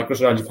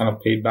 MicroStrategy kind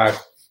of paid back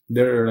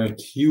their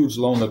huge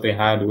loan that they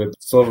had with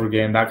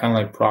Silvergate, and that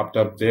kind of propped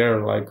up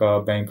their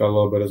bank a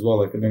little bit as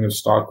well. I think the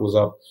stock was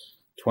up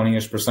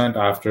 20-ish%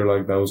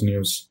 after those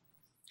news.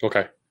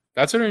 Okay.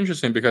 That's very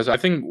interesting because I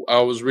think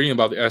I was reading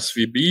about the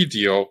SVB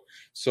deal.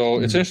 So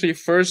essentially,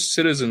 First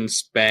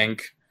Citizens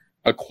Bank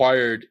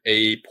acquired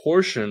a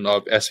portion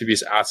of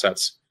SVB's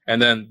assets.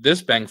 And then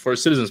this bank,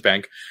 First Citizens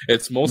Bank,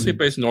 it's mostly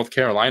based in North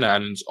Carolina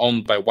and it's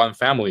owned by one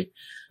family.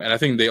 And I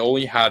think they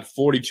only had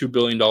 $42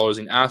 billion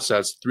in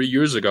assets 3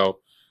 years ago,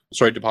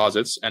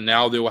 deposits. And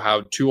now they will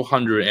have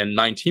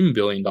 $219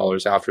 billion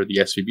after the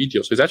SVB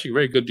deal. So it's actually a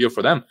very good deal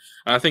for them.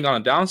 And I think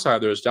on the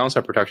downside, there's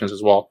downside protections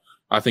as well.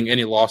 I think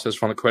any losses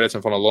from the credits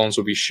and from the loans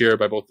will be shared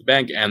by both the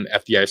bank and the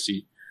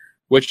FDIC,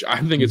 which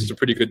I think is a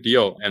pretty good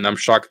deal. And I'm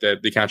shocked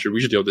that they can actually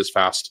reach a deal this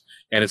fast.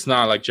 And it's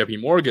not like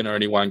JP Morgan or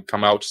anyone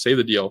come out to save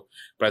the deal,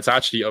 but it's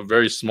actually a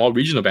very small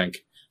regional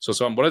bank. So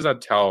what does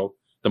that tell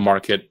the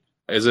market?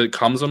 Is it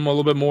comes them a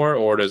little bit more,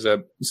 or does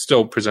it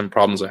still present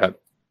problems ahead?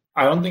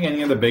 I don't think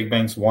any of the big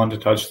banks want to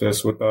touch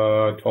this with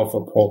a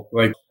 12-foot pole.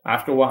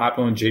 After what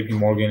happened with JP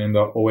Morgan in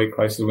the '08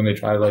 crisis when they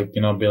tried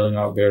bailing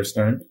out Bear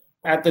Stearns.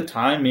 At the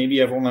time, maybe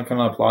everyone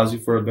kind of applauds you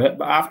for a bit,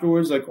 but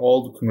afterwards,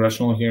 all the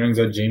congressional hearings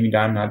that Jamie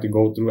Dimon had to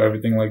go through,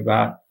 everything like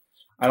that,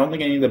 I don't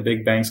think any of the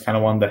big banks kind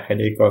of want the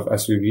headache of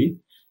SVB.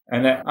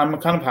 And I'm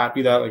kind of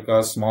happy that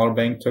a smaller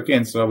bank took it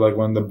instead of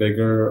one of the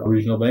bigger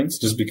regional banks,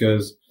 just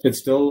because it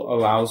still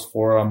allows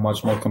for a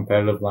much more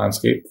competitive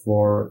landscape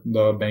for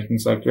the banking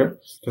sector.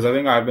 Because I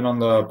think I've been on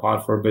the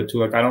pod for a bit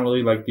too. I don't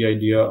really like the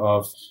idea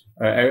of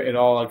it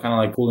all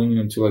kind of pooling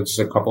into just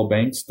a couple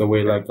banks, the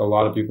way a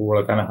lot of people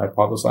were kind of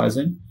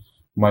hypothesizing.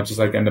 Might just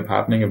end up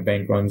happening if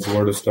bank runs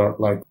were to start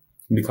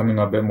becoming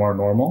a bit more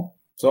normal.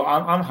 So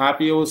I'm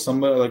happy it was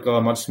somebody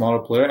a much smaller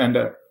player, and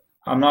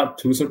I'm not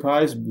too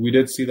surprised. We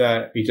did see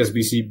that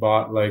HSBC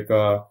bought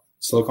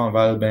Silicon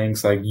Valley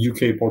Bank's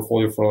UK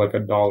portfolio for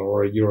 $1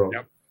 or €1.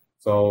 Yep.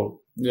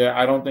 So yeah,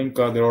 I don't think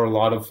there were a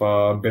lot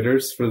of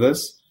bidders for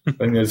this. I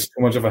think there's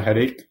too much of a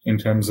headache in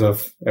terms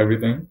of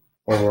everything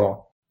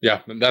overall.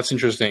 Yeah, that's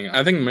interesting.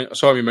 I think,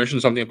 so we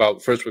mentioned something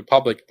about First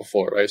Republic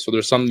before, right? So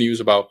there's some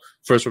news about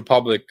First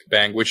Republic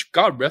Bank, which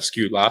got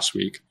rescued last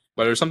week.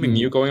 But there's something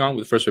new going on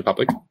with First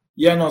Republic?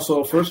 Yeah, no.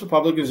 So First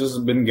Republic has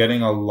just been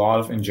getting a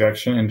lot of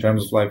injection in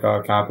terms of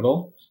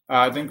capital.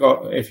 I think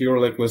if you were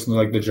listening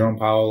to the Jerome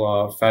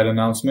Powell Fed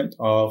announcement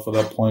for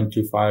the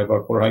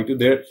 0.25 quarter hike,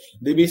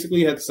 they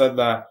basically had said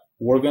that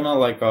we're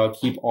gonna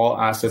keep all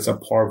assets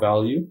at par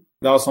value.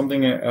 That was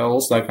something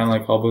else that kind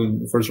of helped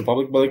with First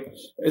Republic. But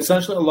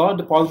essentially, a lot of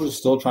depositors are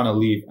still trying to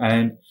leave.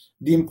 And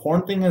the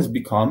important thing has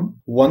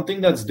become one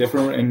thing that's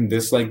different in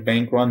this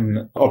bank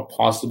run or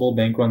possible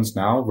bank runs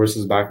now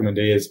versus back in the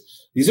day is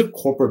these are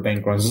corporate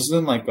bank runs. This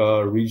isn't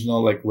a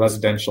regional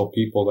residential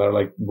people that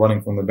are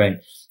running from the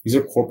bank. These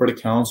are corporate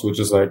accounts,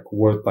 which is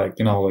worth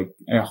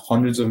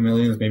hundreds of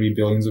millions, maybe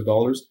billions of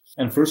dollars.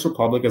 And First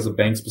Republic as a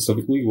bank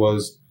specifically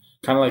was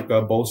kind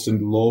of boasted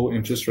low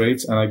interest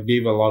rates and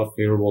gave a lot of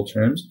favorable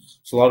terms.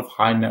 So a lot of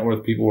high net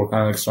worth people were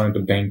kind of starting to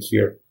bank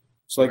here.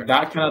 So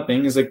that kind of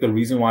thing is the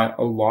reason why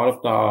a lot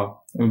of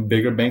the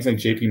bigger banks like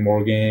JP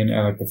Morgan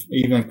and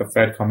even the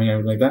Fed coming and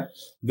everything like that,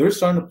 they're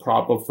starting to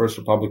prop up First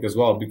Republic as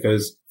well,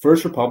 because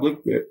First Republic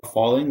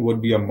falling would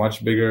be a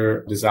much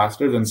bigger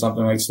disaster than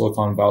something like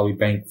Silicon Valley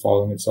Bank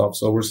falling itself.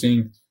 So we're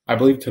seeing, I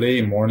believe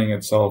today morning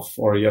itself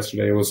or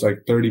yesterday, it was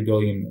 30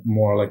 billion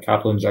more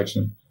capital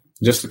injection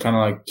just to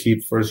kind of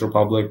keep First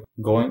Republic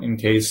going in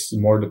case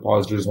more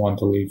depositors want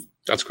to leave.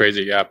 That's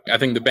crazy. Yeah. I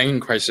think the banking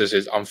crisis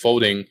is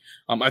unfolding.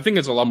 I think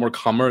it's a lot more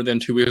calmer than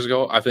 2 weeks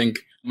ago. I think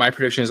my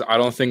prediction is I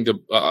don't think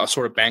the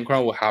sort of bank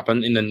run will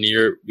happen in the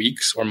near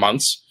weeks or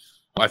months.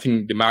 I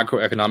think the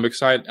macroeconomic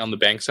side on the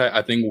bank side,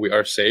 I think we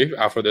are safe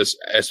after this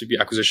SVB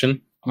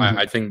acquisition.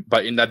 I think,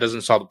 but that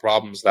doesn't solve the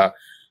problems that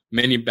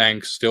many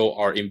banks still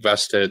are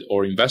invested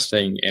or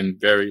investing in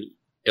very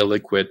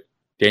illiquid,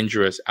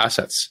 dangerous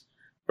assets,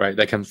 right?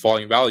 That can fall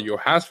in value or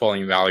has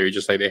fallen in value,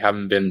 just like they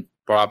haven't been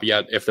brought up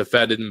yet. If the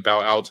Fed didn't bail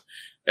out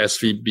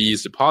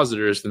SVB's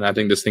depositors, then I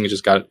think this thing is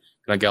just gonna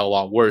get a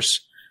lot worse,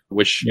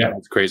 which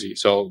is crazy.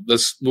 So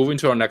let's move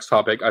into our next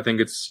topic. I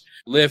think it's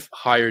Lyft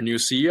hired new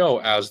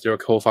CEO as their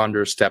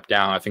co-founder stepped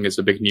down. I think it's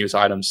the big news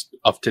items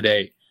of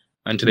today.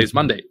 and today's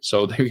Monday.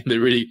 So they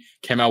really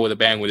came out with a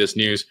bang with this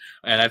news.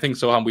 And I think,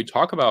 Soham, we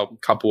talked about a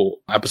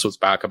couple episodes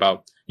back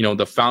about,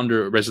 the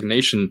founder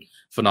resignation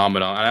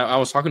phenomenon. And I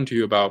was talking to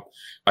you about,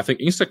 I think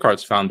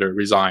Instacart's founder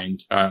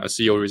resigned, a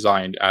CEO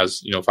resigned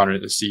as, founder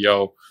and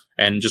CEO,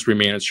 and just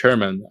remain as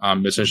chairman.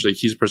 Essentially,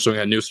 he's pursuing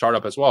a new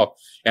startup as well.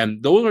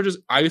 And those are just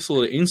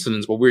isolated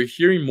incidents, but we're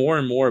hearing more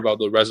and more about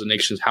the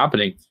resignations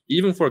happening,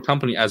 even for a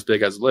company as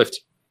big as Lyft.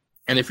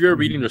 And if you're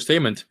reading their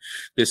statement,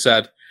 they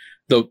said,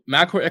 the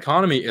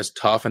macroeconomy is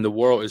tough and the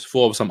world is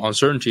full of some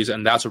uncertainties,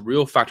 and that's a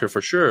real factor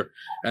for sure.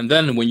 And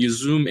then when you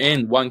zoom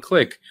in one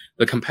click,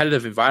 the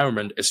competitive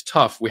environment is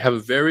tough. We have a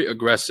very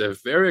aggressive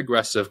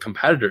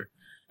competitor.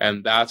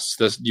 And that's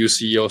the new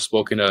CEO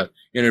spoke in an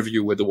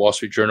interview with the Wall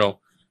Street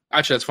Journal.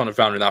 Actually, that's from the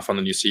founder, not from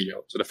the new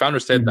CEO. So the founder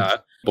said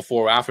that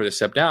before or after they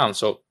stepped down.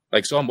 So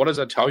what does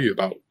that tell you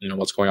about,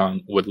 what's going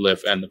on with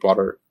Lyft and the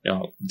broader,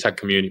 tech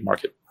community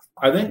market?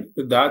 I think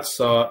that's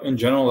in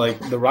general, like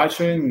the ride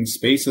sharing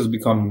space has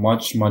become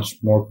much, much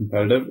more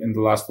competitive in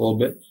the last little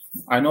bit.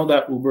 I know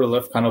that Uber and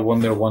Lyft kind of won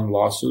their one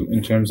lawsuit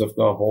in terms of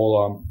the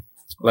whole,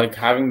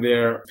 having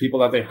their people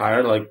that they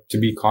hired, to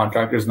be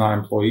contractors, not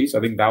employees. I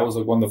think that was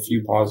one of the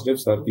few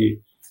positives that the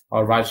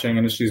ride sharing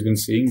industry has been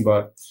seeing.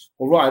 But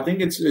overall, I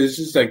think it's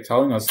just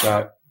telling us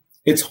that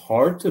it's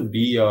hard to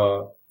be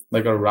a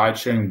ride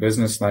sharing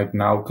business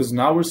now, because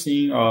now we're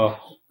seeing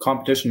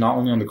competition not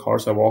only on the car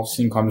side, we're also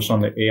seeing competition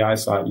on the AI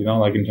side,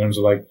 in terms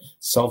of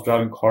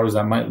self-driving cars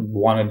that might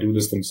want to do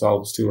this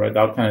themselves too, right?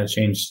 That would kind of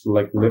change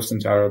Lyft's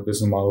entire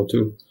business model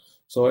too.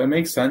 So it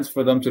makes sense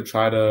for them to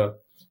try to,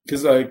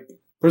 because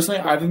personally,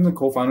 I think the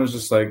co-founders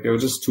just it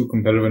was just too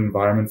competitive an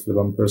environment for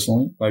them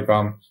personally.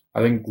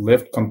 I think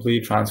Lyft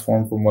completely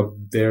transformed from what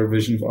their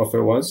vision of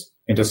it was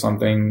into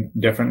something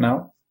different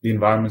now. The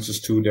environment's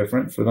just too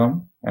different for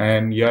them.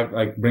 And you have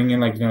bring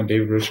in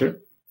David Richard,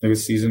 a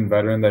seasoned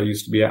veteran that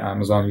used to be at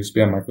Amazon, used to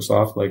be at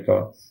Microsoft,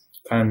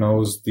 kind of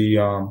knows the,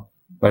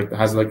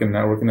 has a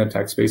network in the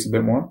tech space a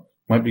bit more.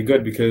 Might be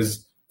good,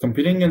 because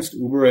competing against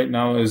Uber right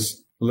now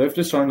is Lyft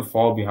is starting to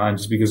fall behind,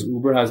 just because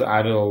Uber has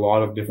added a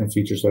lot of different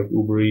features like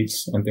Uber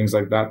Eats and things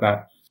like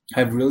that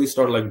have really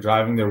started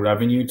driving their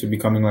revenue to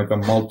becoming a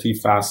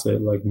multifaceted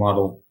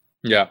model.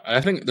 Yeah, I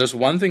think there's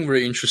one thing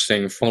very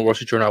interesting from the Wall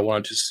Street Journal I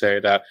wanted to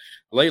say, that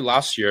late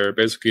last year,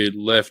 basically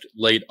Lyft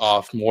laid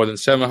off more than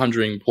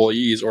 700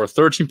 employees, or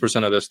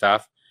 13% of their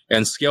staff,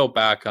 and scaled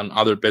back on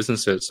other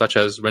businesses, such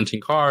as renting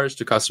cars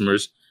to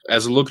customers,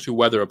 as a look to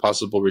weather a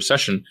possible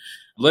recession.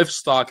 Lyft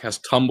stock has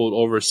tumbled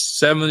over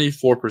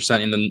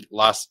 74% in the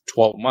last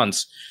 12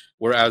 months,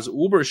 whereas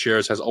Uber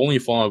shares has only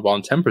fallen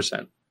around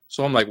 10%.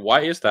 So I'm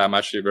why is that? I'm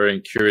actually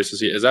very curious to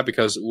see. Is that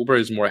because Uber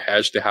is more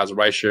hedged? It has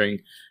ride sharing,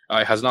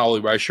 has not only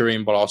ride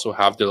sharing, but also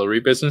have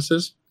delivery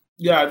businesses?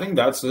 Yeah, I think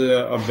that's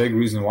a big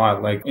reason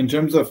why. In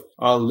terms of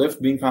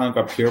Lyft being kind of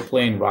a pure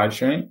play in ride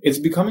sharing, it's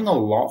becoming a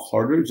lot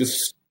harder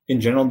just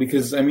in general,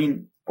 because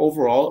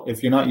overall,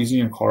 if you're not using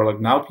your car,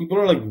 now people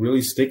are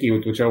really sticky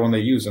with whichever one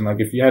they use. And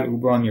if you had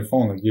Uber on your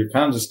phone, you're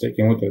kind of just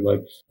sticking with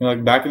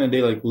it. Back in the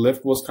day,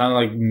 Lyft was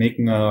kind of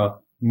making a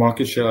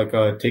market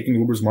share, taking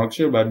Uber's market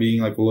share by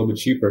being a little bit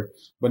cheaper.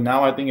 But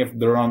now I think if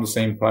they're on the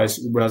same price,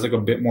 Uber has a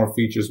bit more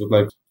features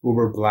with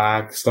Uber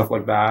Black, stuff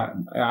like that.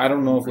 I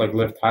don't know if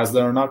Lyft has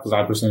that or not, because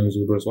I personally use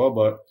Uber as well.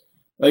 But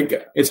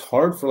it's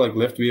hard for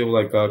Lyft to be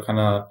able kind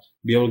of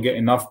be able to get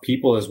enough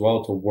people as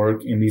well to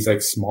work in these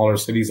smaller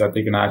cities that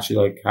they can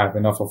actually have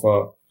enough of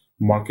a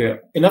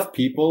market, enough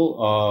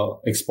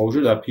people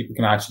exposure that people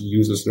can actually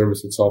use the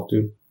service itself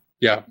too.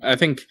 Yeah, I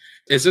think,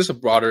 is this a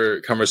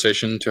broader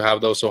conversation to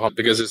have those?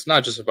 Because it's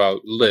not just about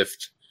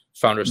Lyft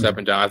founders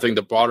stepping down. I think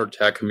the broader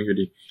tech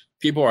community,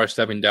 people are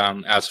stepping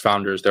down as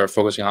founders. They're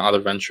focusing on other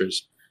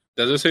ventures.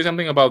 Does it say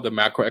something about the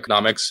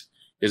macroeconomics?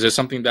 Is there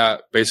something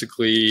that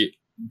basically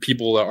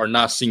people are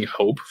not seeing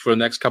hope for the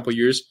next couple of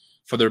years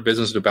for their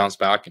business to bounce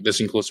back? This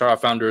includes startup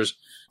founders,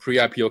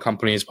 pre-IPO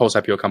companies,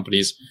 post-IPO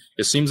companies.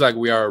 It seems like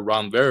we are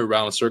very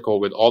around a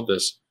circle with all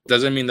this.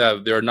 Does it mean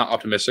that they're not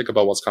optimistic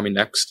about what's coming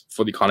next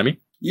for the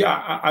economy?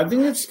 Yeah, I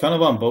think it's kind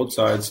of on both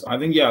sides. I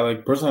think,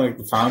 personally,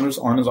 the founders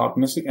aren't as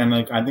optimistic. And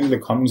I think the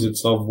companies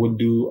itself would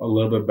do a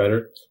little bit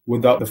better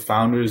without the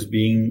founders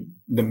being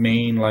the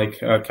main,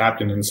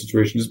 captain in the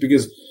situation. Just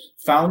because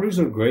founders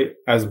are great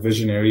as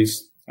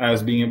visionaries,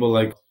 as being able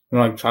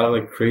try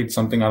to create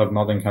something out of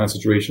nothing kind of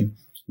situation.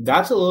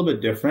 That's a little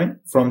bit different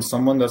from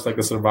someone that's a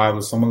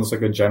survivalist, someone that's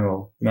a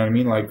general. You know what I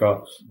mean?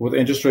 With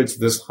interest rates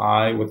this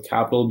high, with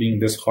capital being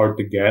this hard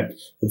to get,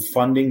 with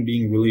funding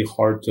being really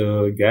hard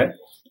to get,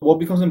 what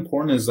becomes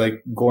important is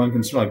going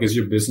concern, is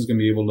your business going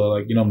to be able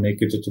to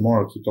make it to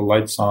tomorrow, keep the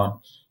lights on,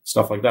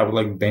 stuff like that,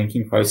 with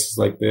banking crisis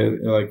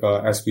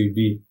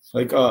SVB.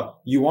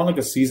 You want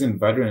a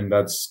seasoned veteran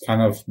that's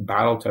kind of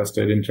battle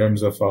tested in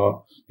terms of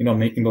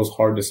making those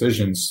hard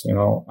decisions.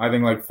 I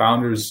think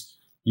founders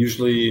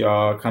usually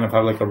kind of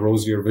have a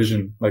rosier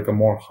vision, a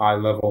more high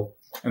level,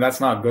 and that's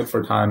not good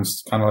for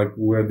times kind of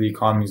where the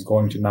economy is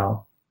going to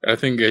now. I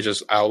think it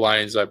just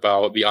outlines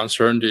about the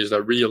uncertainties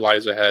that really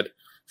lies ahead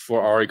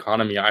for our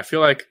economy. I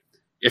feel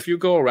if you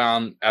go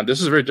around, and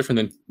this is very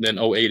different than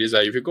 '08, is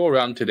that if you go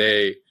around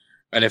today,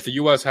 and if the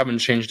U.S. haven't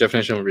changed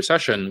definition of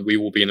recession, we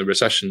will be in the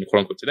recession,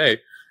 quote unquote, today.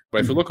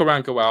 But if you look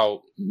around, go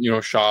out,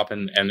 shop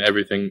and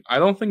everything, I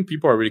don't think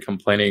people are really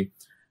complaining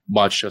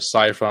much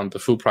aside from the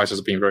food prices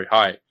being very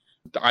high.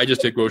 I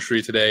just did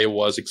grocery today. It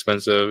was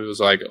expensive. It was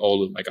like,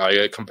 oh my God,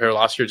 I compare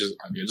last year, it's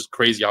just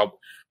crazy how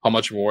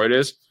much more it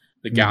is.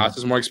 The gas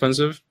is more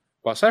expensive.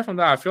 But aside from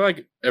that, I feel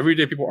like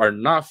everyday people are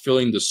not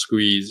feeling the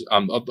squeeze.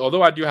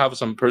 Although I do have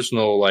some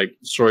personal like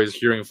stories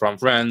hearing from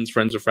friends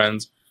of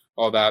friends,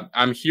 all that.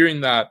 I'm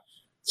hearing that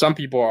some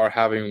people are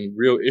having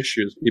real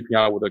issues keeping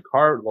out with the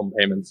car loan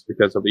payments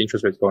because of the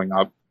interest rates going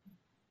up.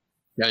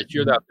 Yeah, I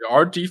hear that there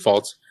are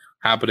defaults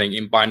happening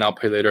in buy now,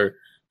 pay later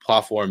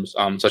platforms,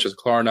 such as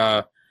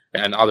Klarna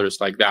and others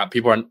like that.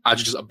 People are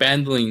actually just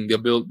abandoning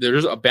they're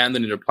just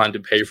abandoning their plan to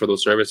pay for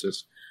those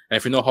services. And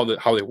if you know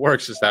how it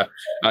works, is that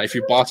if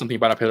you bought something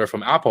buy now, pay later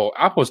from Apple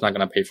is not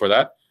going to pay for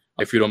that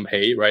if you don't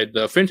pay, right?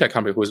 The fintech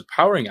company who is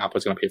powering Apple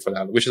is going to pay for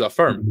that, which is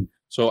Affirm.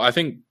 So I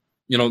think,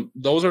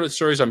 those are the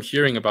stories I'm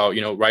hearing about,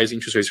 rising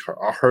interest rates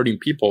are hurting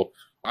people.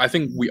 I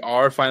think we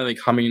are finally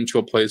coming into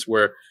a place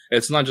where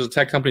it's not just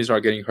tech companies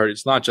are getting hurt.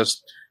 It's not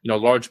just,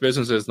 large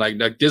businesses like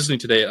Disney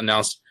today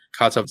announced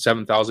cuts of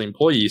 7,000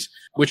 employees,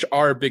 which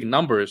are big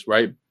numbers,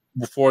 right?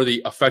 For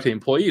the affected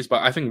employees.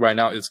 But I think right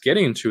now it's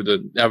getting into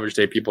the average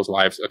day people's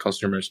lives,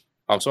 consumers.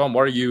 So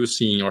what are you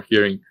seeing or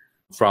hearing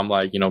from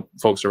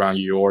folks around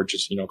you or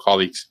just,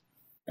 colleagues?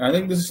 I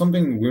think this is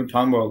something we were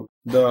talking about.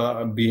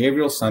 The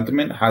behavioral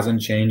sentiment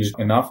hasn't changed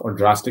enough or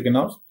drastic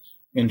enough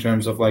in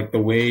terms of like the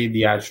way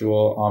the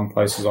actual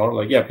prices are.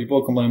 Like, yeah,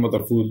 people complain about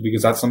the food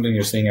because that's something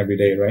you're seeing every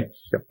day, right?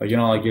 Yep. Like,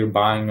 like you're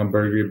buying a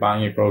burger, you're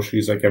buying your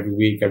groceries like every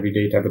week, every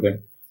day type of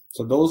thing.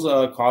 So those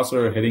costs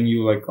are hitting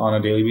you like on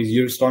a daily basis.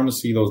 You're starting to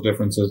see those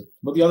differences.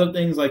 But the other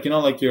things like,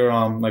 like your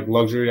like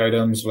luxury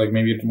items, like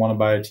maybe you want to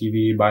buy a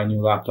TV, buy a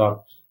new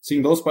laptop,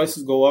 seeing those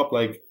prices go up,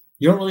 like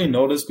you don't really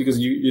notice because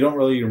you don't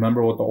really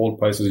remember what the old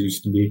prices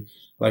used to be.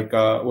 Like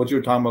what you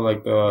were talking about,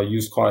 like the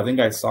used car, I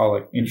think I saw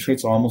like interest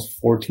rates are almost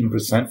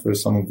 14% for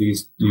some of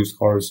these used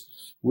cars,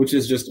 which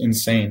is just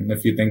insane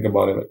if you think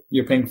about it. Like,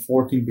 you're paying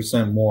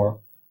 14%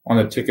 more on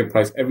the ticket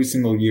price every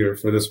single year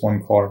for this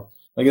one car.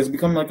 Like it's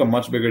become like a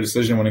much bigger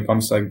decision when it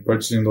comes to like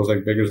purchasing those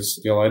like bigger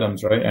scale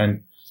items, right?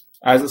 And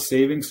as the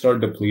savings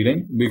start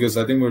depleting, because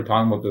I think we were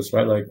talking about this,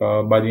 right? Like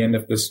by the end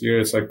of this year,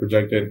 it's like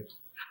projected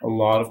a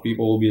lot of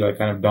people will be like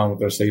kind of done with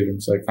their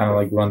savings, like kind of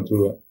like run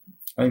through it.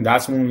 I think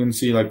that's when we're going to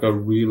see like a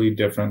really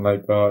different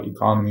like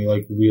economy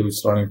like really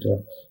starting to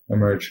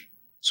emerge.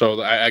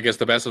 So I guess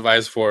the best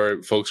advice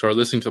for folks who are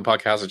listening to the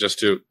podcast is just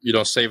to,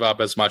 save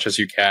up as much as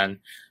you can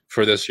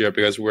for this year,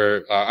 because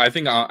I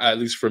think at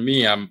least for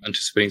me, I'm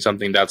anticipating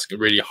something that's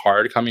really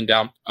hard coming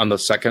down on the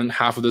second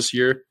half of this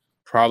year,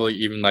 probably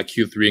even like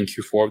Q3 and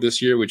Q4 of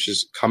this year, which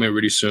is coming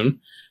really soon.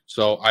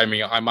 So, I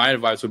mean, my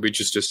advice would be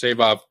just to save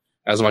up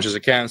as much as I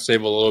can,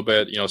 save a little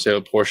bit, save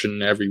a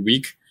portion every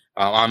week.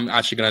 I'm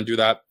actually going to do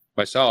that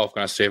myself,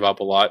 going to save up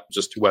a lot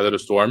just to weather the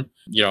storm.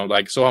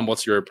 Like, Soham,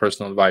 what's your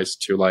personal advice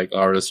to like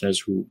our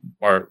listeners who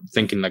are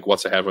thinking like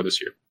what's ahead for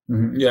this year?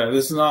 Mm-hmm. Yeah,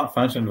 this is not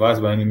financial advice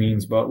by any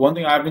means, but one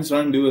thing I've been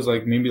starting to do is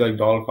like maybe like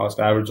dollar cost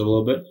average a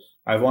little bit.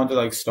 I want to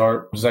like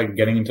start just like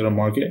getting into the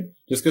market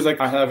just because like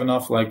I have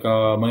enough like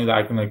money that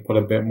I can like put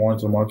a bit more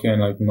into the market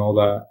and like know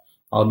that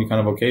I'll be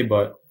kind of okay.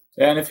 But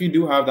yeah, and if you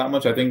do have that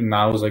much, I think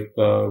now is like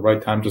the right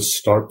time to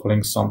start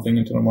putting something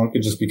into the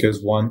market just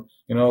because one,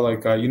 you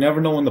never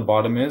know when the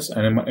bottom is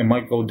and it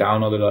might go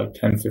down another like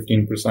 10,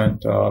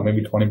 15%,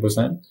 maybe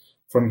 20%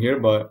 from here.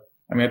 But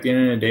I mean, at the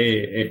end of the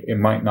day, it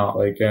might not.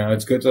 Like,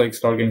 it's good to like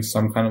start getting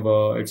some kind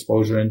of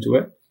exposure into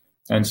it.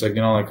 And so,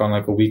 like on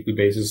like a weekly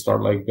basis,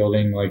 start like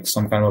building like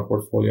some kind of a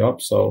portfolio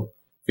up. So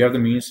if you have the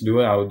means to do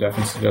it, I would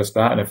definitely suggest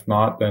that. And if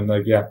not, then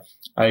like, yeah,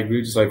 I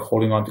agree. Just like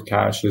holding on to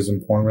cash is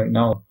important right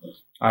now.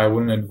 I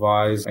wouldn't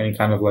advise any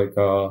kind of like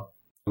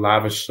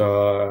lavish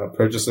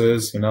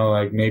purchases.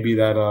 Like maybe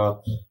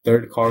that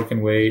third car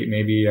can wait.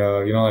 Maybe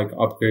like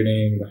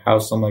upgrading the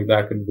house, something like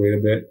that could wait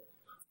a bit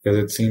because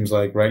it seems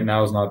like right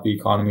now is not the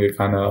economy to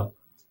kind of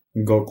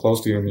go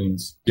close to your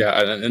means.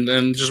 Yeah, and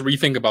then just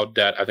rethink about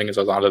debt. I think it's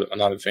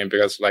another thing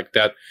because like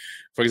debt,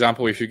 for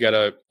example, if you get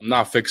a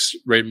not fixed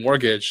rate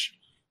mortgage.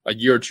 A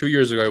year or 2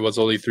 years ago, it was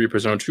only 3%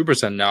 or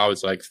 2%. Now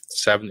it's like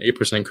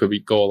 7-8%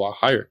 could go a lot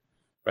higher.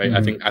 Right.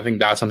 Mm-hmm. I think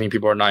that's something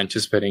people are not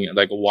anticipating.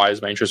 Like, why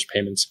is my interest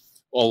payments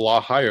a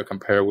lot higher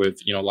compared with,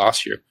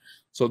 last year?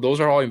 So those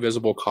are all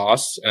invisible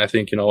costs. And I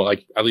think,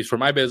 like, at least for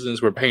my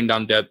business, we're paying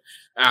down debt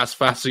as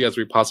fastly as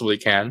we possibly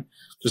can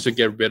just to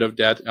get rid of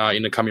debt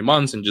in the coming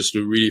months and just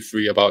to really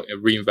free about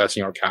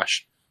reinvesting our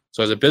cash.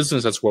 So as a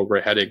business, that's where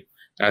we're heading.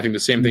 And I think the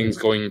same thing is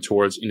going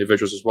towards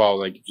individuals as well.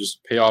 Like,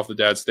 just pay off the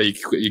debts that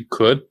you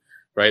could,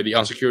 right? The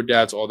unsecured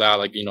debts, all that.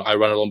 Like, I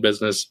run a loan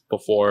business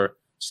before.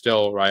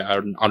 Still, right, I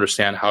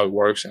understand how it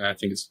works, and I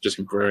think it's just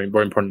very,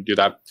 very important to do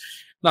that.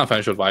 Not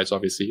financial advice,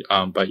 obviously,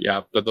 but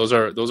those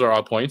are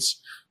our points.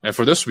 And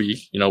for this week,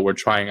 we're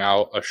trying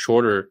out a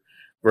shorter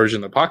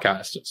version of the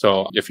podcast.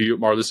 So if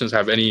you, our listeners,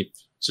 have any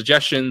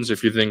suggestions.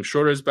 If you think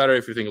shorter is better,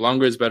 if you think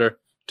longer is better,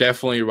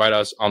 definitely write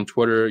us on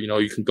Twitter.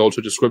 You can go to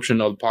the description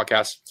of the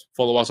podcast,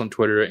 follow us on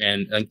Twitter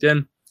and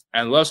LinkedIn,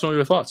 and let us know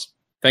your thoughts.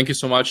 Thank you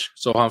so much,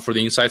 Sohan, for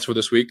the insights for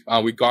this week.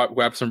 We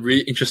grabbed some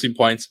really interesting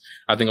points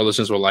I think our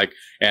listeners will like.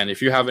 And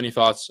if you have any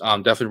thoughts,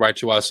 definitely write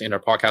to us in our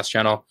podcast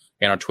channel,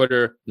 and our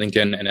Twitter,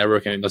 LinkedIn, and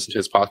everywhere can listen to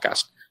this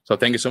podcast. So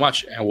thank you so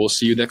much, and we'll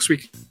see you next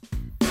week.